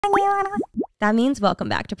That means welcome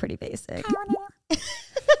back to Pretty Basic.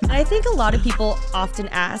 And I think a lot of people often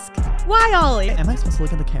ask, why Ollie? Am I supposed to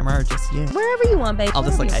look at the camera or just you? Wherever you want, babe. I'll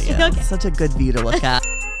just look at you. Okay. Such a good view to look at.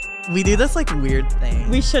 We do this like weird thing.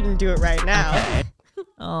 We shouldn't do it right now. Okay.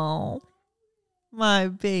 Oh, my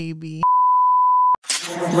baby.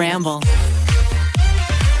 Ramble.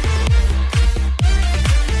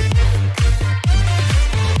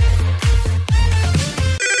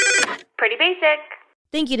 Pretty Basic.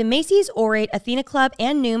 Thank you to Macy's, Orate, Athena Club,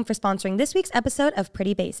 and Noom for sponsoring this week's episode of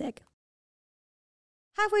Pretty Basic.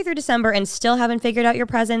 Halfway through December and still haven't figured out your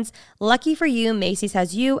presents? Lucky for you, Macy's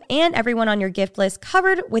has you and everyone on your gift list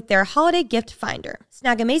covered with their holiday gift finder.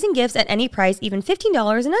 Snag amazing gifts at any price, even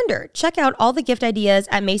 $15 and under. Check out all the gift ideas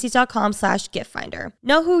at Macys.com/gift finder.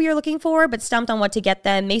 Know who you're looking for but stumped on what to get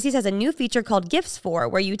them? Macy's has a new feature called Gifts For,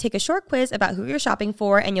 where you take a short quiz about who you're shopping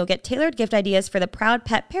for and you'll get tailored gift ideas for the proud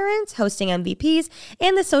pet parents, hosting MVPs,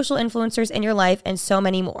 and the social influencers in your life, and so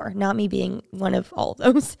many more. Not me being one of all of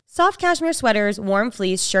those. Soft cashmere sweaters, warm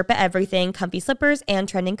fleece, Sherpa everything, comfy slippers, and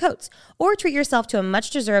trending coats. Or treat yourself to a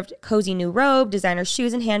much-deserved cozy new robe, designer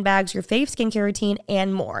shoes and handbags, your fave skincare routine,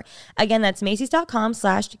 and more. Again, that's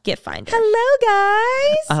Macys.com/gift finder. Hello,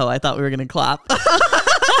 guys! Oh, I thought we were going to clap.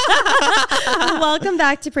 Welcome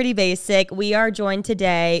back to Pretty Basic. We are joined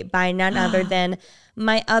today by none other than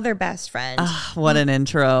my other best friend. What an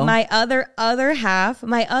intro. My other half,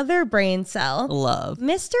 my other brain cell. Love.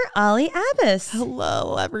 Mr. Ali Abbas.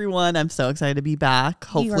 Hello, everyone. I'm so excited to be back.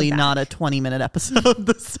 Hopefully back. not a 20-minute episode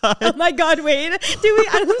this time. Oh my God, wait. I don't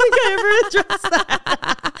think I ever addressed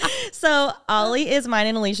that. So Ali is mine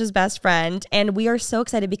and Alicia's best friend. And we are so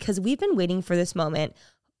excited because we've been waiting for this moment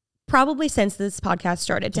probably since this podcast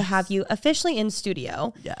started to have you officially in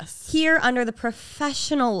studio. Yes. Here under the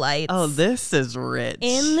professional lights. Oh, this is rich.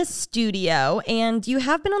 In the studio. And you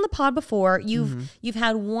have been on the pod before. You've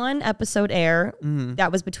had one episode air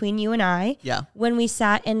that was between you and I. Yeah. When we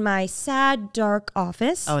sat in my sad, dark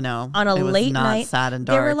office. Oh, no. On a it was late not night. Sad and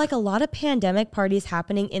dark. There were like a lot of pandemic parties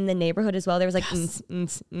happening in the neighborhood as well. There was like in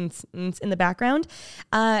the background.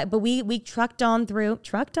 But we trucked on through.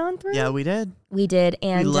 Yeah, we did. We did.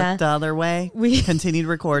 And we looked the other way. We continued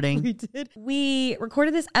recording. We did. We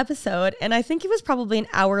recorded this episode, and I think it was probably an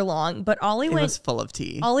hour long, but Ollie was full of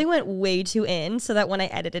tea. Ollie went way too in, so that when I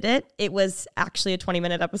edited it, it was actually a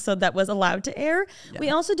 20-minute episode that was allowed to air. Yeah. We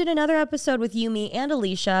also did another episode with you, me, and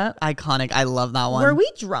Alisha. Iconic. I love that one. Were we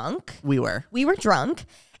drunk? We were. We were drunk.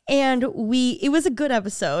 And it was a good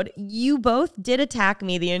episode. You both did attack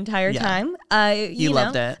me the entire time. You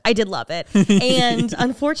loved it. I did love it. And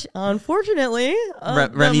unfortunately,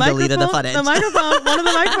 Remy deleted the footage. One of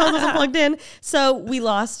the microphones wasn't plugged in. So we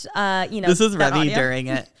lost, This is Remy audio. during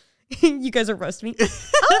it. You guys are roasting me.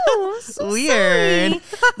 Oh, so weird. Sorry.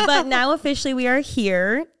 But now officially we are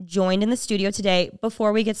here, joined in the studio today.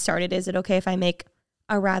 Before we get started, is it okay if I make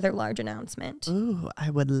a rather large announcement? Ooh, I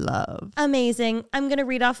would love. Amazing. I'm going to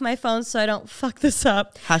read off my phone so I don't fuck this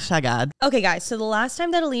up. #ad. Okay, guys. So the last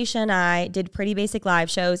time that Alisha and I did Pretty Basic live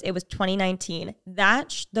shows, it was 2019.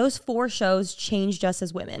 Those 4 shows changed us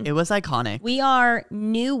as women. It was iconic. We are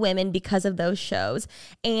new women because of those shows.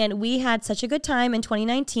 And we had such a good time in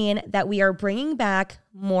 2019 that we are bringing back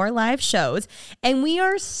more live shows. And we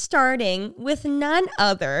are starting with none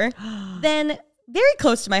other than very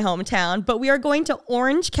close to my hometown, but we are going to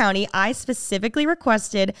Orange County. I specifically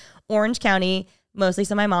requested Orange County, mostly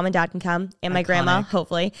so my mom and dad can come, and my grandma,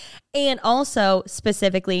 hopefully. And also,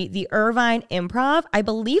 specifically, the Irvine Improv. I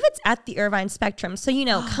believe it's at the Irvine Spectrum. So,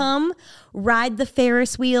 come ride the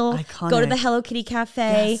Ferris wheel, go to the Hello Kitty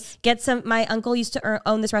Cafe, get some, my uncle used to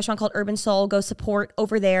own this restaurant called Urban Soul, go support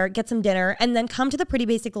over there, get some dinner, and then come to the Pretty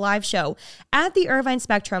Basic live show at the Irvine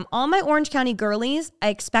Spectrum. All my Orange County girlies, I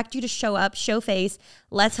expect you to show up, show face,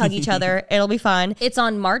 let's hug each other. It'll be fun. It's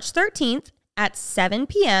on March 13th. At 7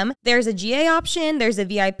 p.m. There's a GA option. There's a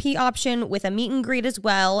VIP option with a meet and greet as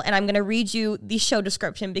well. And I'm going to read you the show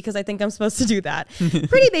description because I think I'm supposed to do that.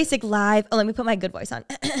 Pretty Basic Live. Oh, let me put my good voice on.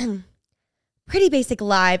 Pretty Basic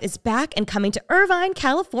Live is back and coming to Irvine,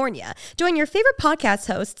 California. Join your favorite podcast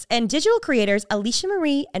hosts and digital creators Alisha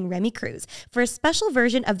Marie and Remy Cruz for a special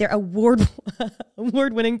version of their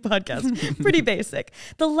award-winning podcast, Pretty Basic.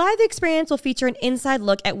 The live experience will feature an inside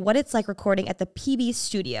look at what it's like recording at the PB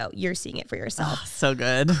studio. You're seeing it for yourself. Oh, so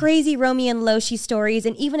good. Crazy Romy and Loshi stories,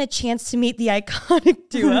 and even a chance to meet the iconic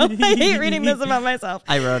duo. I hate reading this about myself.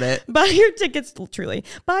 I wrote it. Buy your tickets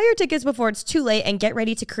before it's too late and get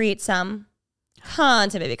ready to create some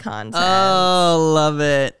content. Oh, love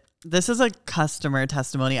it. This is a customer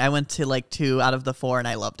testimony. I went to like 2 out of the 4 and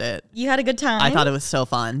I loved it. You had a good time? I thought it was so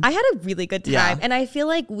fun. I had a really good time. Yeah. And I feel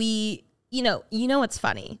like we you know what's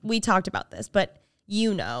funny? We talked about this, but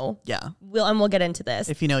Yeah. we'll get into this.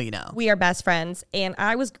 If you know, you know. We are best friends, and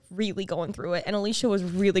I was really going through it, and Alisha was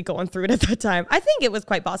really going through it at that time. I think it was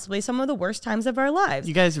quite possibly some of the worst times of our lives.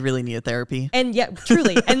 You guys really needed therapy. And yeah,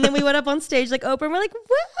 truly. And then we went up on stage like Oprah, and we're like,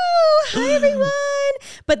 whoa, hi everyone.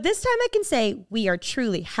 But this time I can say we are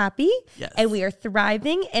truly happy, Yes. and we are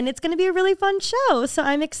thriving, and it's going to be a really fun show. So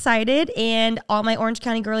I'm excited, and all my Orange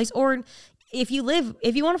County girlies, or if you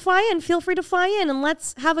want to fly in, feel free to fly in, and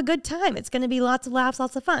let's have a good time. It's going to be lots of laughs,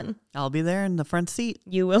 lots of fun. I'll be there in the front seat.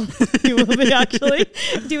 You will be actually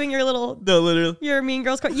doing your literally. your Mean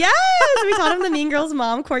Girls choreo. Yes, we taught him the Mean Girls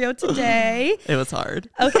mom choreo today. It was hard.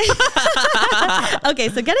 Okay. Okay,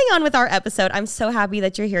 so getting on with our episode, I'm so happy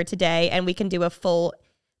that you're here today, and we can do a full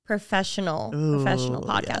professional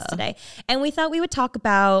podcast today. And we thought we would talk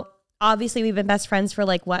about, obviously we've been best friends for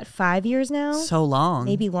like what, 5 years now? So long.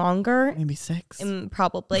 Maybe longer. Maybe 6.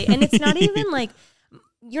 Probably. And it's not even like,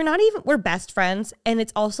 we're best friends, and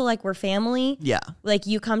it's also like we're family. Yeah. Like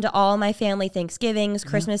you come to all my family Thanksgivings,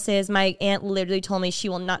 Christmases. My aunt literally told me she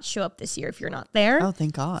will not show up this year if you're not there. Oh,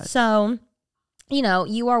 thank God. So,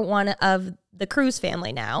 you are one of the Cruz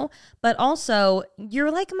family now, but also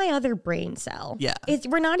you're like my other brain cell. Yeah.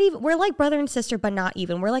 We're like brother and sister, but not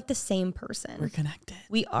even. We're like the same person. We're connected.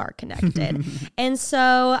 We are connected. And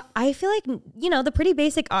so I feel like, the Pretty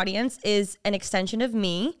Basic audience is an extension of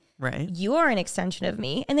me. Right. You are an extension of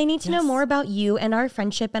me, and they need to know more about you and our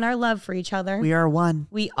friendship and our love for each other. We are one.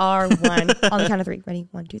 We are one. On the count of 3. Ready?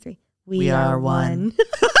 1, 2, 3. We are one.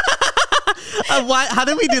 How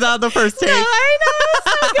did we do that on the first take? No, I know. It's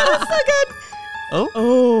so good. It's so good.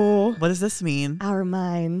 Oh. What does this mean? Our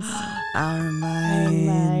minds. Our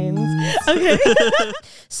minds. Okay.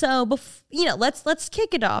 So, let's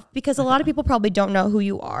kick it off, because a lot of people probably don't know who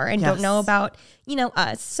you are and don't know about,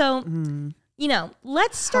 us. So,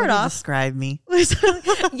 let's start off. Describe me.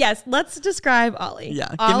 Yes, let's describe Ollie.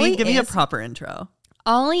 Yeah. Give me a proper intro.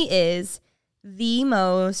 Ollie is the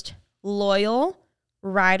most loyal,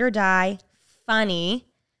 ride or die, funny,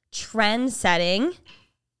 trend-setting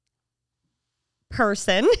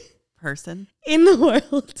person in the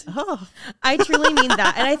world. Oh. I truly mean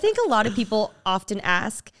that. And I think a lot of people often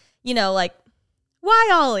ask, like, why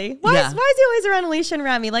Ollie? Why is he always around Alisha and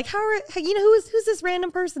Remy? Like, who's this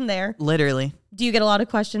random person there? Literally. Do you get a lot of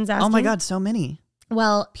questions asked? Oh my God, so many.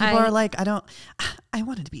 Well, people are like, I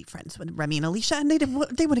wanted to be friends with Remy and Alisha, and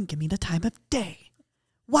they wouldn't give me the time of day.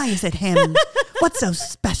 Why is it him? What's so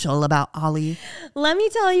special about Ollie? Let me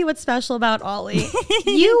tell you what's special about Ollie.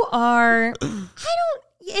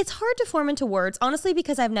 It's hard to form into words, honestly,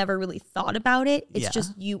 because I've never really thought about it. It's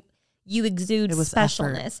just you exude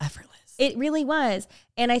specialness. Effortless. It really was.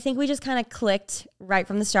 And I think we just kind of clicked right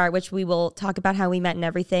from the start, which we will talk about how we met and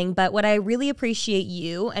everything. But what I really appreciate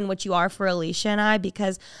you and what you are for Alisha and I,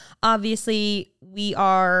 because obviously we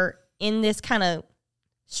are in this kind of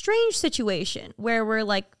strange situation where we're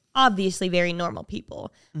like obviously very normal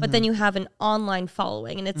people, but then you have an online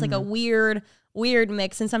following, and it's like a weird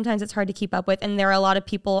mix, and sometimes it's hard to keep up with. And there are a lot of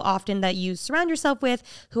people often that you surround yourself with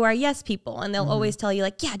who are yes people, and they'll always tell you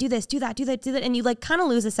like, yeah, do this, do that, do that, do that. And you like kind of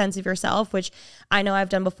lose a sense of yourself, which I know I've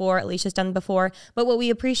done before, Alicia's done before. But what we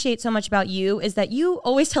appreciate so much about you is that you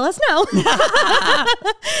always tell us no.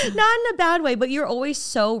 Not in a bad way, but you're always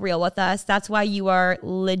so real with us. That's why you are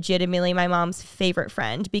legitimately my mom's favorite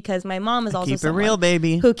friend, because my mom is also keep it real,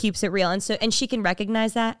 baby, who keeps it real. And she can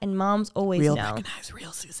recognize that, and moms always know. Recognize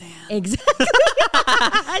real Suzanne. Exactly.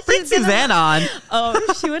 Bring Suzanne on. Oh,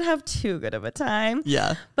 she would have too good of a time.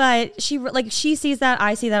 Yeah. But she sees that,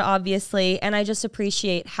 I see that, obviously, and I just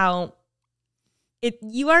appreciate how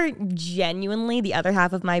you are genuinely the other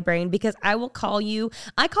half of my brain, because I call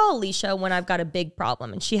Alisha when I've got a big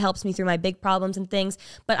problem, and she helps me through my big problems and things,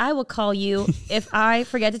 but I will call you if I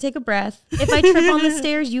forget to take a breath, if I trip on the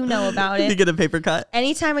stairs, you know about it. You get a paper cut.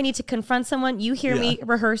 Anytime I need to confront someone, you hear me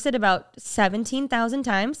rehearse it about 17,000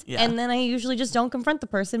 times, and then I usually just don't confront the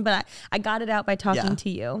person, but I got it out by talking to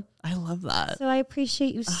you. I love that. So I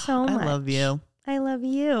appreciate you so much. I love you. I love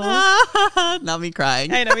you. Not me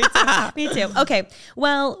crying. I know, me too. Me too. Okay.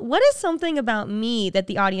 Well, what is something about me that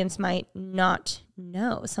the audience might not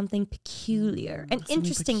know? Something peculiar. An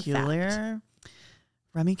interesting fact.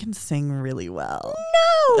 Remy can sing really well.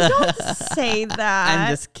 No, don't say that. I'm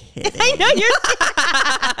just kidding. I know you're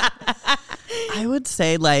I would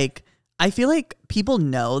say, like, I feel like people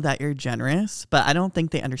know that you're generous, but I don't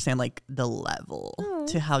think they understand like the level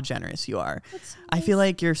to how generous you are. That's nice. I feel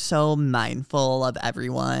like you're so mindful of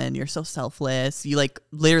everyone. You're so selfless. You like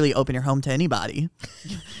literally open your home to anybody,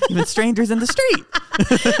 even strangers in the street.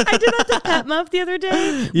 I did that to Pet Muff the other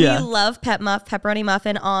day. Yeah. We love Pet Muff, Pepperoni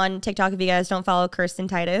Muffin on TikTok. If you guys don't follow Kirsten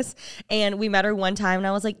Titus, and we met her one time, and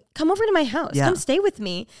I was like, "Come over to my house. Yeah. Come stay with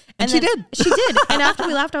me." And she did. She did. And after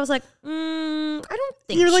we left, I was like, I don't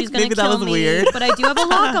think You're like, she's gonna maybe that kill was me, weird. but I do have a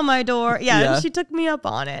lock on my door. Yeah, Yeah. and she took me up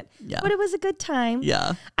on it. Yeah. But it was a good time.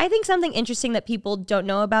 Yeah. I think something interesting that people don't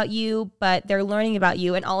know about you, but they're learning about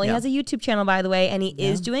you. And Ollie Yeah. has a YouTube channel, by the way, and he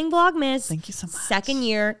is doing Vlogmas. Thank you so much. Second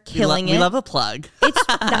year, killing it. We love a plug.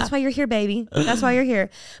 That's why you're here, baby. That's why you're here.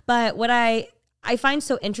 But what I find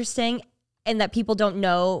so interesting and that people don't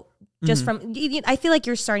know just from, I feel like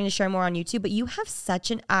you're starting to share more on YouTube, but you have such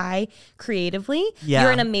an eye creatively. Yeah.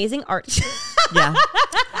 You're an amazing artist. Yeah.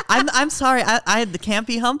 I'm sorry. I can't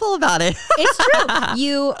be humble about it. It's true.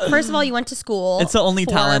 You, first of all, you went to school. It's the only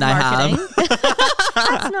for talent I have. marketing.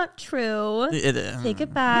 That's not true. It is. Take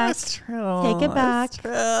it back. That's true. Take it back. That's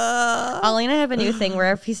true. Ollie and I have a new thing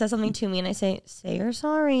where if he says something to me and I say you're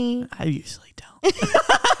sorry. I usually don't.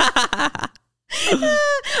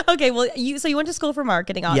 Okay, well, you went to school for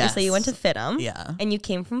marketing, obviously. Yes. You went to FITM. Yeah. And you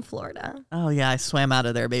came from Florida. Oh yeah, I swam out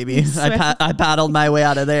of there, baby. I paddled my way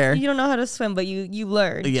out of there. You don't know how to swim, but you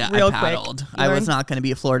learned Yeah, real I paddled. quick. I was not going to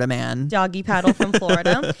be a Florida man. Doggy paddle from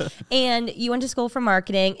Florida. And you went to school for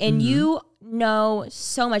marketing, and you know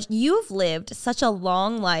so much. You've lived such a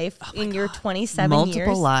long life in your 27 years.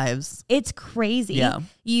 Multiple lives. It's crazy. Yeah.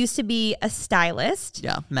 You used to be a stylist.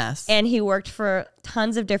 Yeah, mess. And he worked for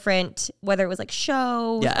tons of different, whether it was like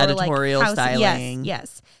shows, Yeah, or editorial like styling.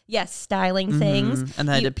 Yes, styling things. And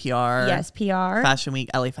then I did PR. Yes, PR. Fashion Week,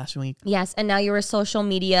 LA Fashion Week. Yes, and now you're a social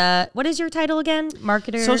media. What is your title again?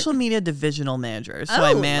 Marketer. Social media divisional manager. So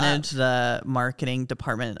I manage the marketing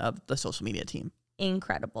department of the social media team.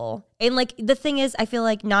 Incredible. And like the thing is, I feel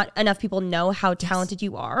like not enough people know how talented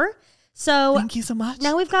you are. So Thank you so much.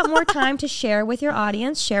 now we've got more time to share with your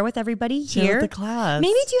audience, share with everybody Share here. with the class.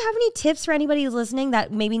 Maybe do you have any tips for anybody who's listening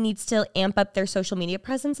that maybe needs to amp up their social media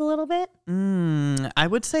presence a little bit? I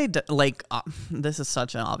would say this is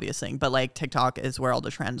such an obvious thing, but like TikTok is where all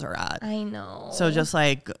the trends are at. I know. So just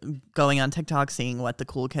like going on TikTok, seeing what the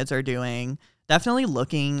cool kids are doing, definitely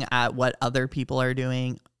looking at what other people are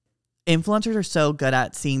doing. Influencers are so good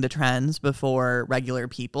at seeing the trends before regular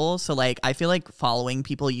people. So like I feel like following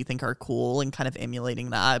people you think are cool and kind of emulating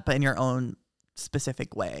that, but in your own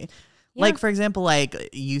specific way. Yeah. Like for example, like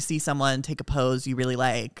you see someone take a pose you really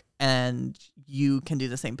like and you can do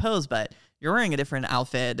the same pose, but you're wearing a different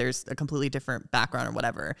outfit. There's a completely different background or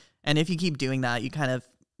whatever. And if you keep doing that, you kind of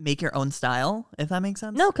make your own style, if that makes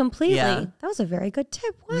sense. No, completely. Yeah. That was a very good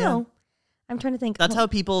tip. Wow. Yeah. I'm trying to think. That's how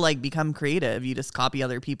people like become creative. You just copy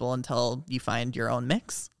other people until you find your own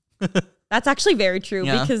mix. That's actually very true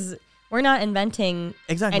Yeah. because we're not inventing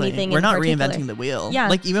We're anything in not particular. reinventing the wheel. Yeah.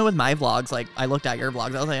 Like even with my vlogs, like I looked at your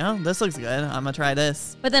vlogs, I was like, oh, this looks good. I'm gonna try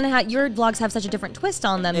this. But then your vlogs have such a different twist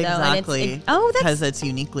on them, Exactly. though. And because it's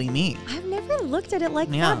uniquely me. I've never looked at it like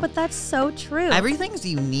Yeah. that, but that's so true. Everything's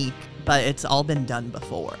unique, but it's all been done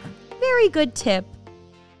before. Very good tip.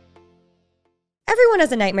 Everyone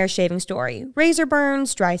has a nightmare shaving story. Razor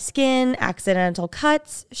burns, dry skin, accidental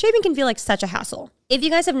cuts. Shaving can feel like such a hassle. If you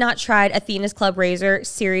guys have not tried Athena's Club Razor,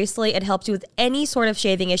 seriously, it helps you with any sort of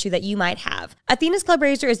shaving issue that you might have. Athena's Club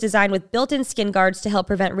Razor is designed with built-in skin guards to help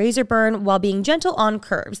prevent razor burn while being gentle on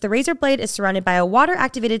curves. The razor blade is surrounded by a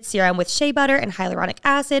water-activated serum with shea butter and hyaluronic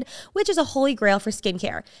acid, which is a holy grail for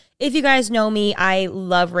skincare. If you guys know me, I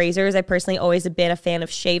love razors. I personally always have been a fan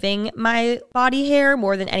of shaving my body hair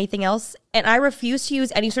more than anything else. And I refuse to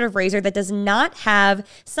use any sort of razor that does not have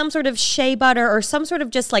some sort of shea butter or some sort of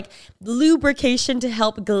just like lubrication to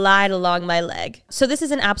help glide along my leg. So this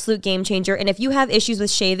is an absolute game changer. And if you have issues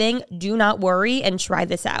with shaving, do not worry and try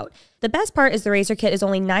this out. The best part is the razor kit is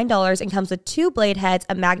only $9 and comes with 2 blade heads,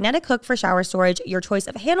 a magnetic hook for shower storage, your choice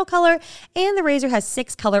of handle color, and the razor has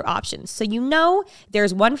 6 color options. So you know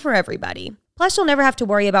there's one for everybody. Plus, you'll never have to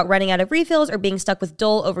worry about running out of refills or being stuck with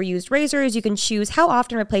dull, overused razors. You can choose how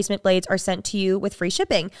often replacement blades are sent to you with free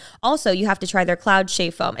shipping. Also, you have to try their Cloud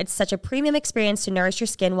Shave Foam. It's such a premium experience to nourish your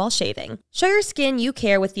skin while shaving. Show your skin you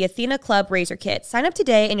care with the Athena Club Razor Kit. Sign up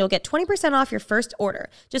today and you'll get 20% off your first order.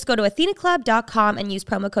 Just go to athenaclub.com and use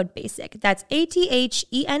promo code BASIC. That's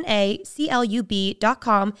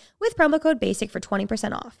ATHENACLUB.com with promo code BASIC for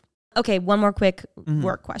 20% off. Okay, one more quick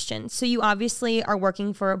work question. So you obviously are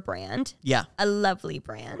working for a brand. Yeah. A lovely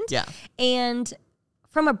brand. Yeah. And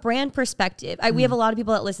from a brand perspective, we have a lot of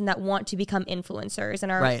people that listen that want to become influencers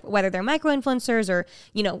and are, Right. whether they're micro influencers or,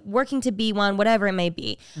 working to be one, whatever it may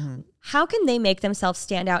be. How can they make themselves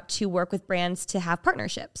stand out to work with brands to have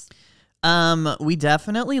partnerships? We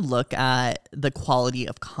definitely look at the quality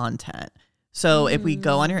of content. So if we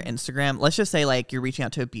go on your Instagram, let's just say like you're reaching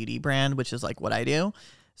out to a beauty brand, which is like what I do.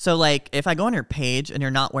 So like if I go on your page and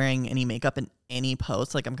you're not wearing any makeup in any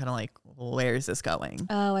post, like I'm kind of like, where is this going?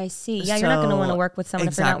 Oh, I see. Yeah, you're not going to want to work with someone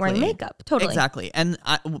if they're not wearing makeup. Totally. Exactly. And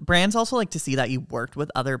brands also like to see that you worked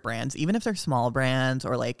with other brands, even if they're small brands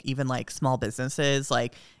or like even like small businesses.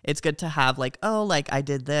 Like it's good to have like, oh, like I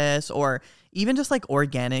did this, or even just like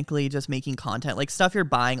organically just making content, like stuff you're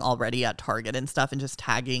buying already at Target and stuff, and just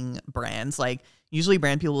tagging brands. Like usually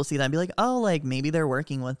brand people will see that and be like, oh, like maybe they're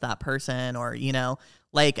working with that person, or,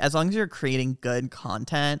 like as long as you're creating good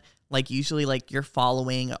content, like usually like your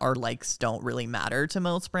following or likes don't really matter to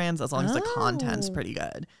most brands as long as the content's pretty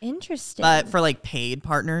good. Interesting. But for like paid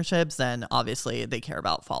partnerships, then obviously they care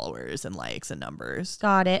about followers and likes and numbers.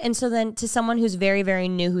 Got it. And so then to someone who's very, very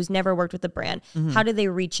new, who's never worked with a brand, how do they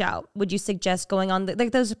reach out? Would you suggest going on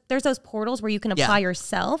there's those portals where you can apply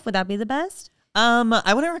yourself? Would that be the best?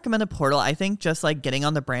 I wouldn't recommend a portal. I think just like getting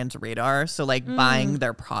on the brand's radar. So like buying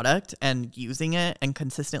their product and using it and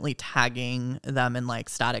consistently tagging them in like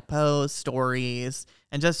static posts, stories,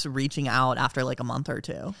 and just reaching out after like a month or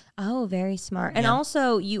two. Oh, very smart. And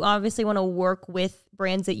also you obviously want to work with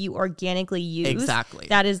brands that you organically use. Exactly.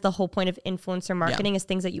 That is the whole point of influencer marketing, is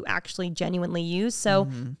things that you actually genuinely use. So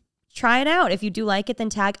try it out. If you do like it, then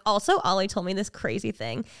tag. Also, Ollie told me this crazy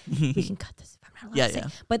thing. We can cut this if I'm not allowed to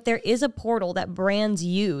say. But there is a portal that brands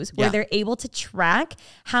use where they're able to track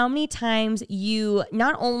how many times you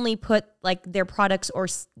not only put like their products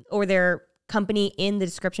or their company in the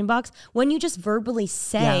description box, when you just verbally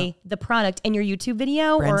say the product in your YouTube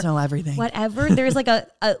video Brands or know everything. Whatever. There's like a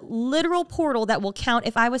literal portal that will count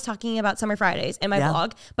if I was talking about Summer Fridays in my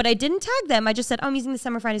vlog, but I didn't tag them. I just said, oh, I'm using the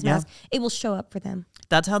Summer Fridays mask. It will show up for them.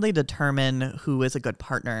 That's how they determine who is a good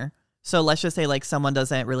partner. So let's just say like someone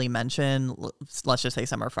doesn't really mention, let's just say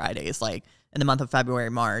Summer Fridays, like in the month of February,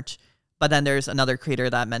 March. But then there's another creator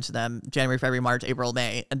that mentioned them January, February, March, April,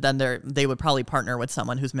 May. And then they would probably partner with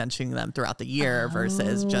someone who's mentioning them throughout the year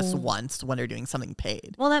versus just once when they're doing something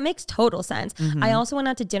paid. Well, that makes total sense. I also went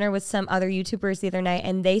out to dinner with some other YouTubers the other night,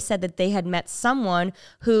 and they said that they had met someone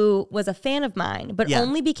who was a fan of mine, but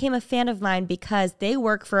only became a fan of mine because they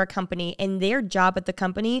work for a company and their job at the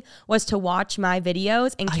company was to watch my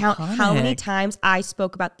videos and count how many times I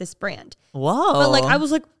spoke about this brand. Whoa. But like, I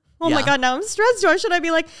was like, oh my God, now I'm stressed. Or should I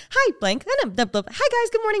be like, hi, blank? Hi, guys,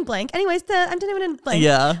 good morning, blank. Anyways, I'm doing blank.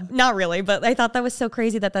 Yeah. Not really, but I thought that was so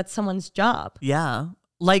crazy that that's someone's job. Yeah.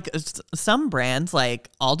 Like some brands,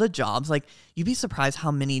 like all the jobs, like you'd be surprised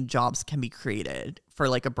how many jobs can be created for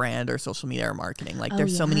like a brand or social media or marketing. Like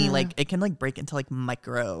there's so many, like it can like break into like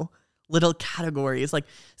micro little categories, like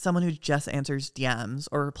someone who just answers DMs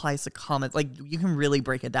or replies to comments. Like you can really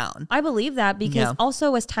break it down. I believe that because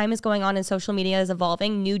also as time is going on and social media is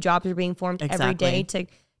evolving, new jobs are being formed every day to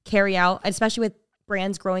carry out, especially with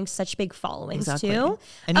brands growing such big followings too.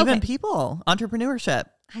 And even people, entrepreneurship.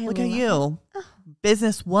 Look at you,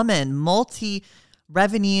 businesswoman,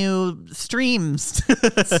 multi-revenue streams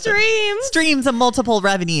of multiple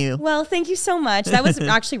revenue. Well, thank you so much. That was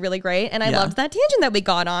actually really great. And I loved that tangent that we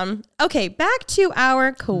got on. Okay, back to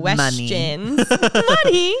our questions.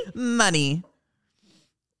 Money.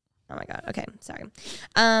 Oh my God. Okay, sorry.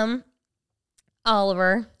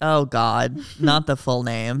 Oliver. Oh God, not the full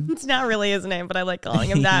name. It's not really his name, but I like calling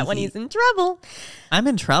him that when he's in trouble. I'm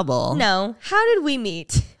in trouble. No. How did we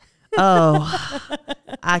meet? Oh,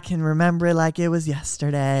 I can remember it like it was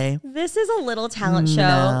yesterday. This is a little talent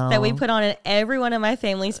show that we put on at every one of my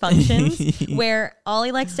family's functions where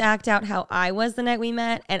Ollie likes to act out how I was the night we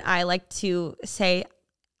met, and I like to say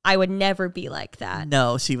I would never be like that.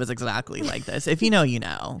 No, she was exactly like this. If you know, you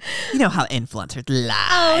know. You know how influencers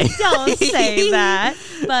lie. Oh, don't say that.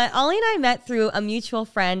 But Ollie and I met through a mutual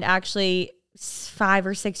friend actually 5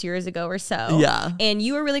 or 6 years ago or so. Yeah. And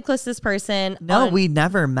you were really close to this person. No, we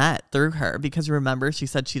never met through her because remember she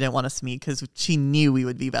said she didn't want us to meet because she knew we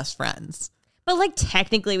would be best friends. But like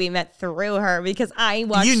technically we met through her because I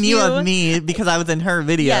watched you. knew of me because I was in her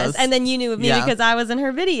videos. Yes, and then you knew of me because I was in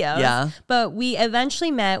her videos. Yeah. But we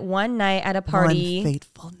eventually met one night at a party.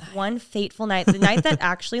 One fateful night. The night that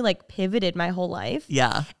actually like pivoted my whole life.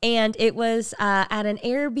 Yeah. And it was at an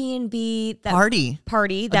Airbnb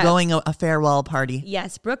party. Going a farewell party.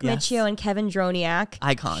 Yes. Brooke Michio and Kevin Droniak.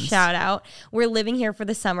 Icons. Shout out. We're living here for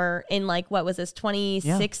the summer in like, what was this,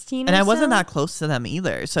 2016 And I wasn't that close to them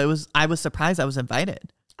either. So I was surprised I was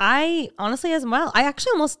invited. I honestly as well. I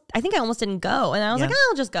think I almost didn't go. And I was like, oh,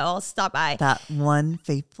 I'll just go. I'll stop by. That one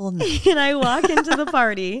faithful night. And I walk into the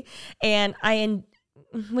party and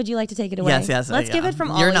would you like to take it away? Yes. Let's give it from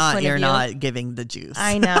Ollie's point of view. You're not giving the juice.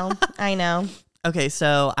 I know. Okay,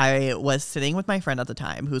 so I was sitting with my friend at the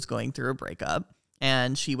time who's going through a breakup,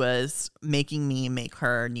 and she was making me make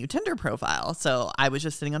her new Tinder profile. So I was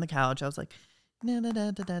just sitting on the couch. I was like,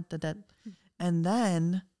 da-da-da-da-da-da. And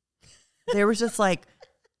then there was just like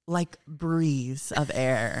breeze of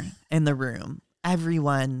air in the room.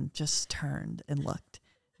 Everyone just turned and looked.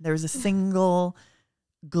 There was a single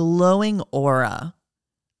glowing aura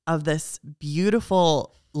of this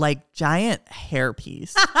beautiful, like, giant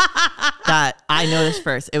hairpiece that I noticed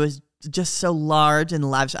first. It was just so large and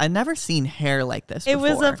lavish. I'd never seen hair like this before. It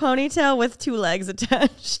was a ponytail with 2 legs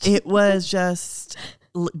attached. It was just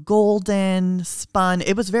golden, spun.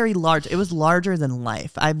 It was very large. It was larger than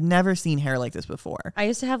life. I've never seen hair like this before. I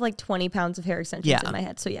used to have like 20 pounds of hair extensions in my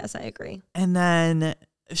head. So yes, I agree. And then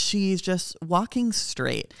she's just walking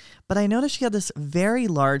straight. But I noticed she had this very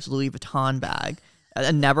large Louis Vuitton bag.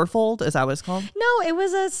 A Neverfold, is that what it's called? No, it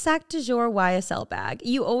was a Sac de Jour YSL bag.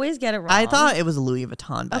 You always get it wrong. I thought it was a Louis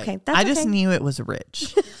Vuitton bag. Okay, that's I just knew it was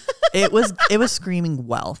rich. It was screaming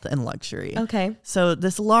wealth and luxury. Okay. So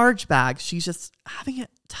this large bag, she's just having it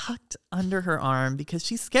tucked under her arm because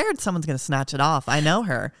she's scared someone's going to snatch it off. I know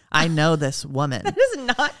her. I know this woman. That is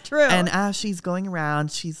not true. And as she's going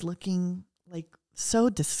around, she's looking like so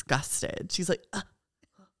disgusted. She's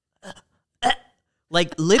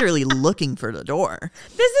like literally looking for the door.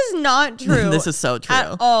 This is not true. This is so true.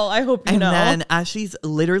 At all. I hope you know. And then as she's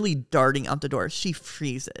literally darting out the door, she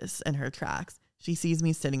freezes in her tracks. She sees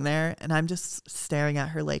me sitting there and I'm just staring at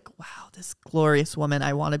her like, wow, this glorious woman.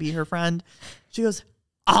 I want to be her friend. She goes,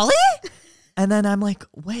 Ollie? And then I'm like,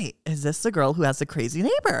 wait, is this the girl who has the crazy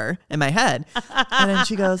neighbor in my head? And then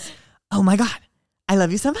she goes, oh my God, I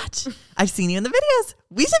love you so much. I've seen you in the videos.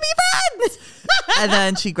 We should be friends. And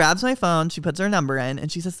then she grabs my phone. She puts her number in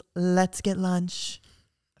and she says, let's get lunch.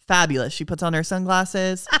 Fabulous. She puts on her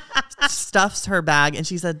sunglasses, stuffs her bag. And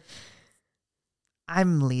she said,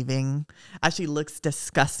 I'm leaving. As she looks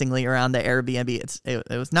disgustingly around the Airbnb.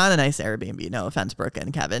 It was not a nice Airbnb. No offense, Brooke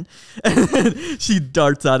and Kevin. She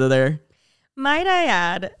darts out of there. Might I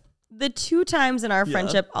add, the 2 times in our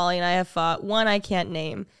friendship, Ollie and I have fought. One I can't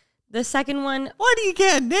name. The second one. What you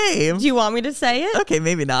can't name? Do you want me to say it? Okay,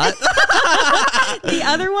 maybe not. The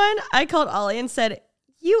other one, I called Ollie and said,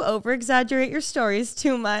 you over-exaggerate your stories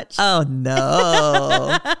too much. Oh,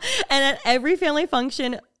 no. And at every family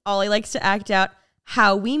function, Ollie likes to act out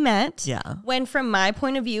how we met. Yeah. When from my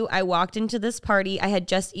point of view, I walked into this party. I had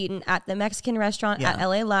just eaten at the Mexican restaurant at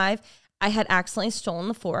LA Live. I had accidentally stolen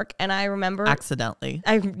the fork, and I remember accidentally.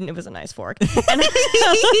 It was a nice fork, and I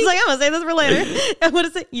was like, "I'm gonna say this for later." I want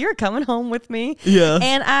to say, "You're coming home with me." Yeah.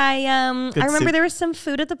 And I remember there was some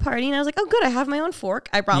food at the party, and I was like, "Oh, good, I have my own fork."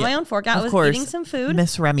 I brought my own fork out. I was eating some food.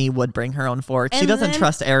 Miss Remy would bring her own fork. She doesn't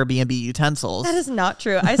trust Airbnb utensils. That is not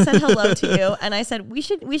true. I said hello to you, and I said we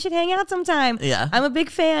should hang out sometime. Yeah. I'm a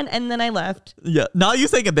big fan, and then I left. Yeah. Not you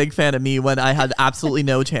saying a big fan of me when I had absolutely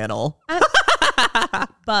no channel.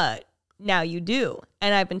 But now you do.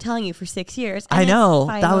 And I've been telling you for 6 years. I know.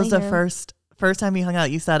 That was the first time we hung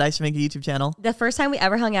out. You said I should make a YouTube channel. The first time we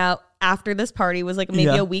ever hung out after this party was like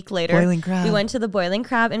maybe a week later. Boiling Crab. We went to the Boiling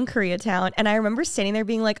Crab in Koreatown. And I remember standing there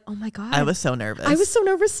being like, oh my God. I was so nervous. I was so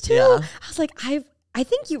nervous too. Yeah. I was like, I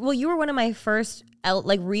think you were one of my first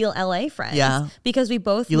real LA friends. Yeah. Because we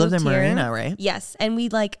both You moved lived in here. Marina, right? Yes. And we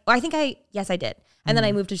I did. And then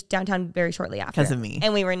I moved to downtown very shortly after. Because of me.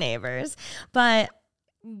 And we were neighbors. But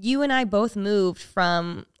you and I both moved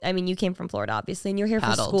from, you came from Florida, obviously, and you're here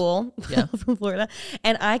for school from Florida.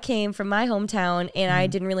 And I came from my hometown, and I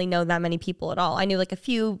didn't really know that many people at all. I knew like a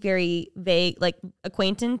few very vague, like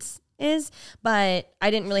acquaintances, but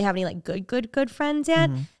I didn't really have any like good friends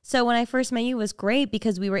yet. So when I first met you, it was great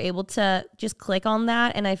because we were able to just click on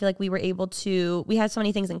that. And I feel like we had so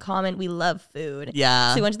many things in common. We love food.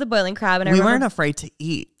 Yeah. So we went to the Boiling Crab, and we weren't afraid to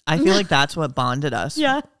eat. I feel like that's what bonded us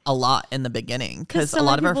a lot in the beginning because so a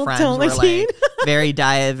lot of our people friends don't were like eat. like very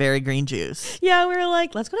diet, very green juice. Yeah, we were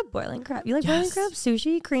like, let's go to Boiling Crab. You like Boiling Crab?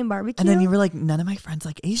 Sushi, Korean barbecue? And then you were like, none of my friends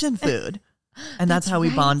like Asian food. And that's how we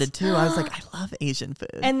bonded too. I was like, I love Asian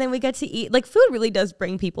food. And then we got to eat. Like, food really does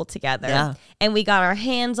bring people together. Yeah. And we got our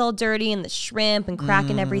hands all dirty and the shrimp and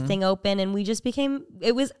cracking everything open. And we just became,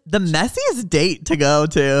 it was the messiest date to go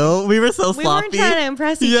to. We were so sloppy. We weren't trying to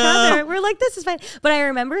impress each other. We're like, this is fine. But I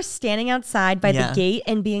remember standing outside by the gate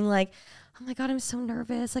and being like, oh my God, I'm so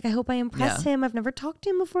nervous. Like, I hope I impress Yeah. him. I've never talked to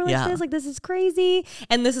him before like Yeah. this. Like, this is crazy.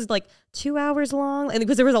 And this is like 2 hours long. And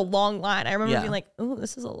because there was a long line, I remember Yeah. being like, oh,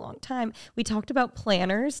 this is a long time. We talked about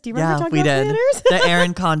planners. Do you remember Yeah, talking we about did. planners? The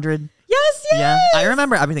Aaron Condren. Yes, yes. Yeah, I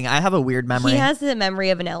remember everything. I have a weird memory. He has the memory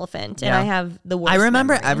of an elephant, and Yeah. I have the worst I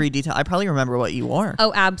remember memory. every detail. I probably remember what you wore.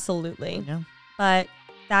 Oh, absolutely. Yeah. But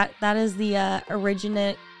that is the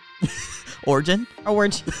originate. Origin?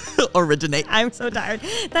 Originate. I'm so tired.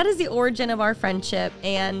 That is the origin of our friendship,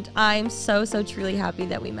 and I'm so truly happy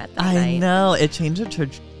that we met that I night. know. It changed the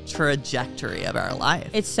trajectory of our life.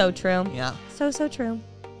 It's so true. Yeah. So true.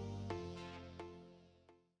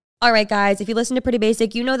 All right, guys, if you listen to Pretty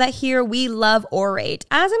Basic, you know that here we love Orate.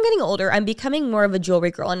 As I'm getting older, I'm becoming more of a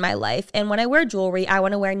jewelry girl in my life. And when I wear jewelry, I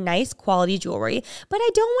want to wear nice quality jewelry, but I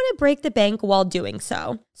don't want to break the bank while doing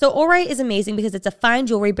so. So Orate is amazing because it's a fine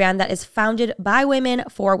jewelry brand that is founded by women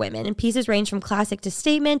for women. And pieces range from classic to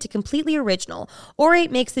statement to completely original. Orate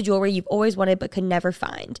makes the jewelry you've always wanted but could never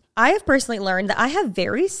find. I have personally learned that I have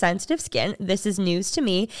very sensitive skin. This is news to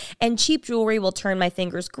me. And cheap jewelry will turn my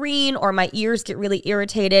fingers green or my ears get really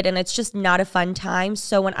irritated, and it's just not a fun time.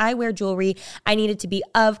 So when I wear jewelry, I need it to be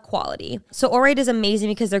of quality. So Orate is amazing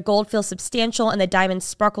because their gold feels substantial and the diamonds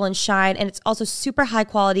sparkle and shine, and it's also super high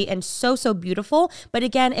quality and so beautiful, but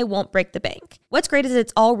again, it won't break the bank. What's great is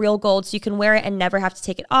it's all real gold, so you can wear it and never have to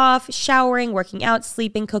take it off, showering, working out,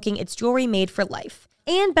 sleeping, cooking. It's jewelry made for life.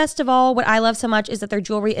 And best of all, what I love so much is that their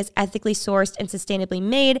jewelry is ethically sourced and sustainably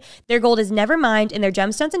made. Their gold is never mined, and their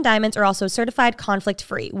gemstones and diamonds are also certified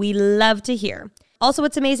conflict-free. We love to hear. Also,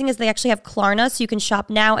 what's amazing is they actually have Klarna, so you can shop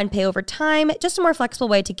now and pay over time. Just a more flexible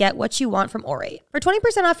way to get what you want from Orate. For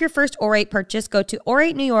 20% off your first Orate purchase, go to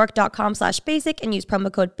oratenewyork.com/basic and use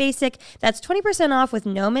promo code BASIC. That's 20% off with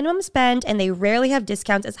no minimum spend, and they rarely have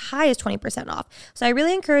discounts as high as 20% off. So I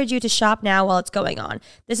really encourage you to shop now while it's going on.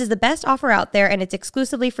 This is the best offer out there, and it's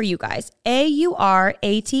exclusively for you guys.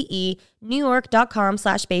 AURATE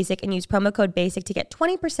newyork.com/basic and use promo code BASIC to get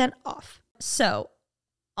 20% off. So,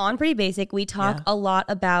 on Pretty Basic, we talk a lot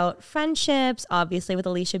about friendships, obviously with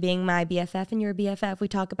Alisha being my BFF and your BFF. We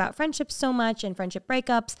talk about friendships so much and friendship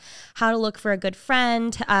breakups, how to look for a good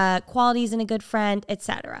friend, qualities in a good friend,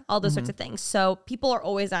 etc. All those sorts of things. So people are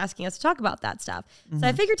always asking us to talk about that stuff. So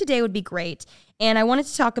I figured today would be great. And I wanted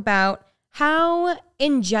to talk about how,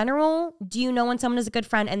 in general, do you know when someone is a good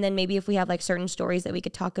friend? And then maybe if we have like certain stories that we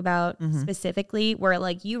could talk about specifically where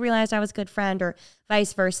like you realized I was a good friend or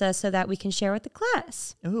vice versa, so that we can share with the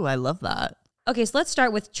class. Ooh, I love that. Okay, so let's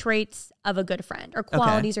start with traits of a good friend or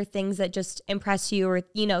qualities or things that just impress you, or,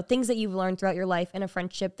 you know, things that you've learned throughout your life in a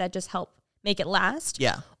friendship that just help make it last.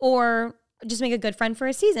 Yeah. Or just make a good friend for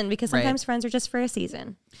a season, because sometimes friends are just for a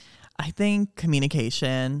season. I think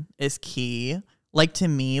communication is key. Like, to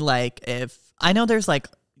me, like, if I know there's like,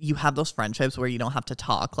 you have those friendships where you don't have to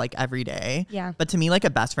talk like every day. Yeah. But to me, like a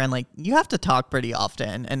best friend, like you have to talk pretty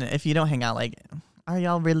often. And if you don't hang out, like, are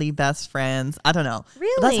y'all really best friends? I don't know.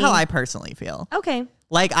 Really? That's how I personally feel. Okay.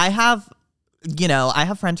 Like, I have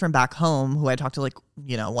friends from back home who I talk to like,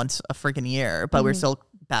 once a freaking year, but we're still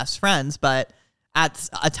best friends. But at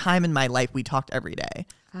a time in my life, we talked every day.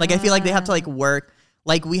 Like, I feel like they have to like work.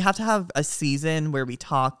 Like, we have to have a season where we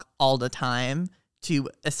talk all the time to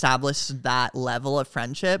establish that level of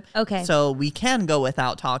friendship. Okay. So we can go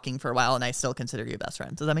without talking for a while and I still consider you best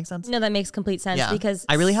friend. Does that make sense? No, that makes complete sense because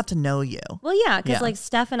I really have to know you. Well, yeah, because like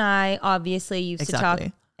Steph and I obviously used to talk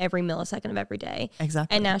Exactly. every millisecond of every day.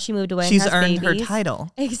 Exactly. And now she moved away. She's and has earned babies. her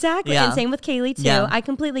title. Exactly. Yeah. And same with Kaylee too. Yeah. I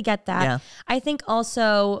completely get that. Yeah. I think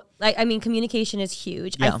also, like, I mean, communication is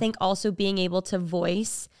huge. Yeah. I think also being able to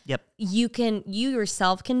voice. Yep. You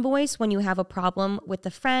yourself can voice when you have a problem with the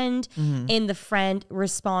friend, and the friend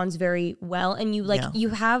responds very well, and you you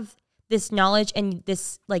have this knowledge and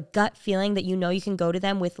this like gut feeling that you can go to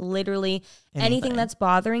them with literally anything that's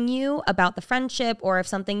bothering you about the friendship, or if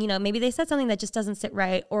something, maybe they said something that just doesn't sit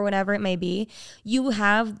right or whatever it may be. You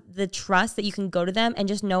have the trust that you can go to them and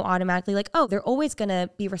just know automatically, like, oh, they're always gonna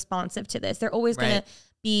be responsive to this. They're always gonna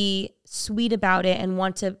be sweet about it and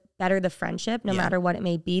want to better the friendship no matter what it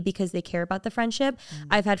may be, because they care about the friendship.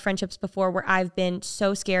 I've had friendships before where I've been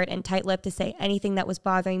so scared and tight-lipped to say anything that was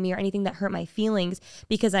bothering me or anything that hurt my feelings,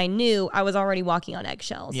 because I knew I was already walking on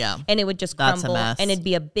eggshells. Yeah. And it would just That's a crumble mess. and it'd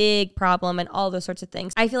be a big problem and all those sorts of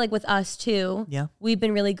things. I feel like with us too, we've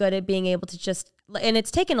been really good at being able to just, and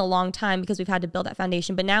it's taken a long time because we've had to build that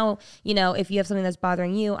foundation. But now, if you have something that's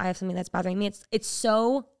bothering you, I have something that's bothering me. It's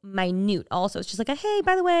so minute also. It's just like, hey,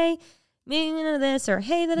 by the way, this or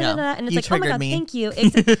hey, da, da, da, da. And it's You like, oh my God, me. thank you.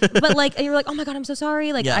 But like, and you're like, oh my God, I'm so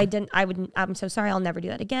sorry. Like I'm so sorry. I'll never do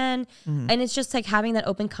that again. And it's just like having that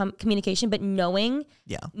open communication, but knowing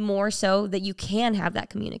more so that you can have that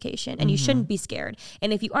communication and you shouldn't be scared.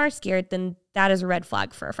 And if you are scared, then that is a red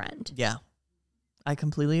flag for a friend. Yeah, I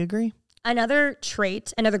completely agree. Another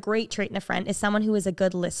great trait in a friend is someone who is a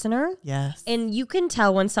good listener. Yes. And you can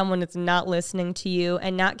tell when someone is not listening to you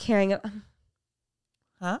and not caring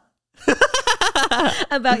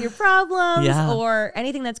about your problems or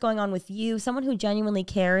anything that's going on with you. Someone who genuinely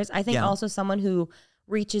cares. I think also someone who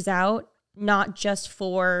reaches out not just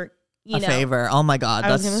for a favor. Oh my God,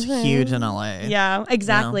 that's huge in LA. Yeah,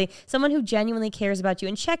 exactly. Someone who genuinely cares about you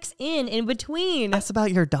and checks in between. Ask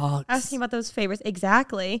about your dogs. Asking about those favors.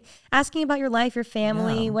 Exactly. Asking about your life, your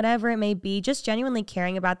family, whatever it may be. Just genuinely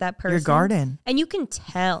caring about that person. Your garden. And you can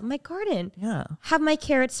tell. My garden. Yeah. Have my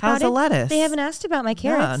carrots spotted. How's the lettuce? They haven't asked about my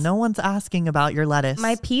carrots. Yeah, no one's asking about your lettuce.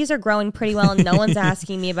 My peas are growing pretty well and no one's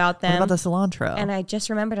asking me about them. What about the cilantro? And I just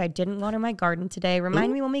remembered I didn't water my garden today.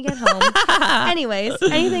 Remind me when we get home. Anyways,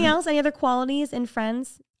 anything else? Any other qualities in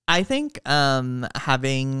friends? I think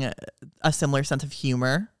having a similar sense of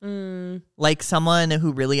humor, like someone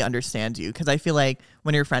who really understands you. Because I feel like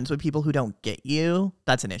when you're friends with people who don't get you,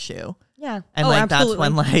 that's an issue. Yeah. And that's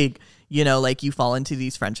when like you fall into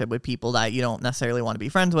these friendship with people that you don't necessarily want to be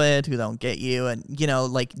friends with, who don't get you. And,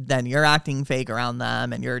 like then you're acting fake around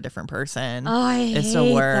them and you're a different person. Oh, It's the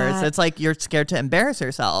worst. It's like you're scared to embarrass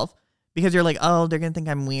yourself. Because you're like, oh, they're going to think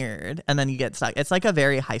I'm weird. And then you get stuck. It's like a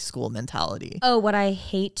very high school mentality. Oh, what I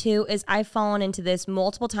hate too is I've fallen into this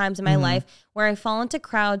multiple times in my life where I fall into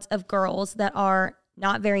crowds of girls that are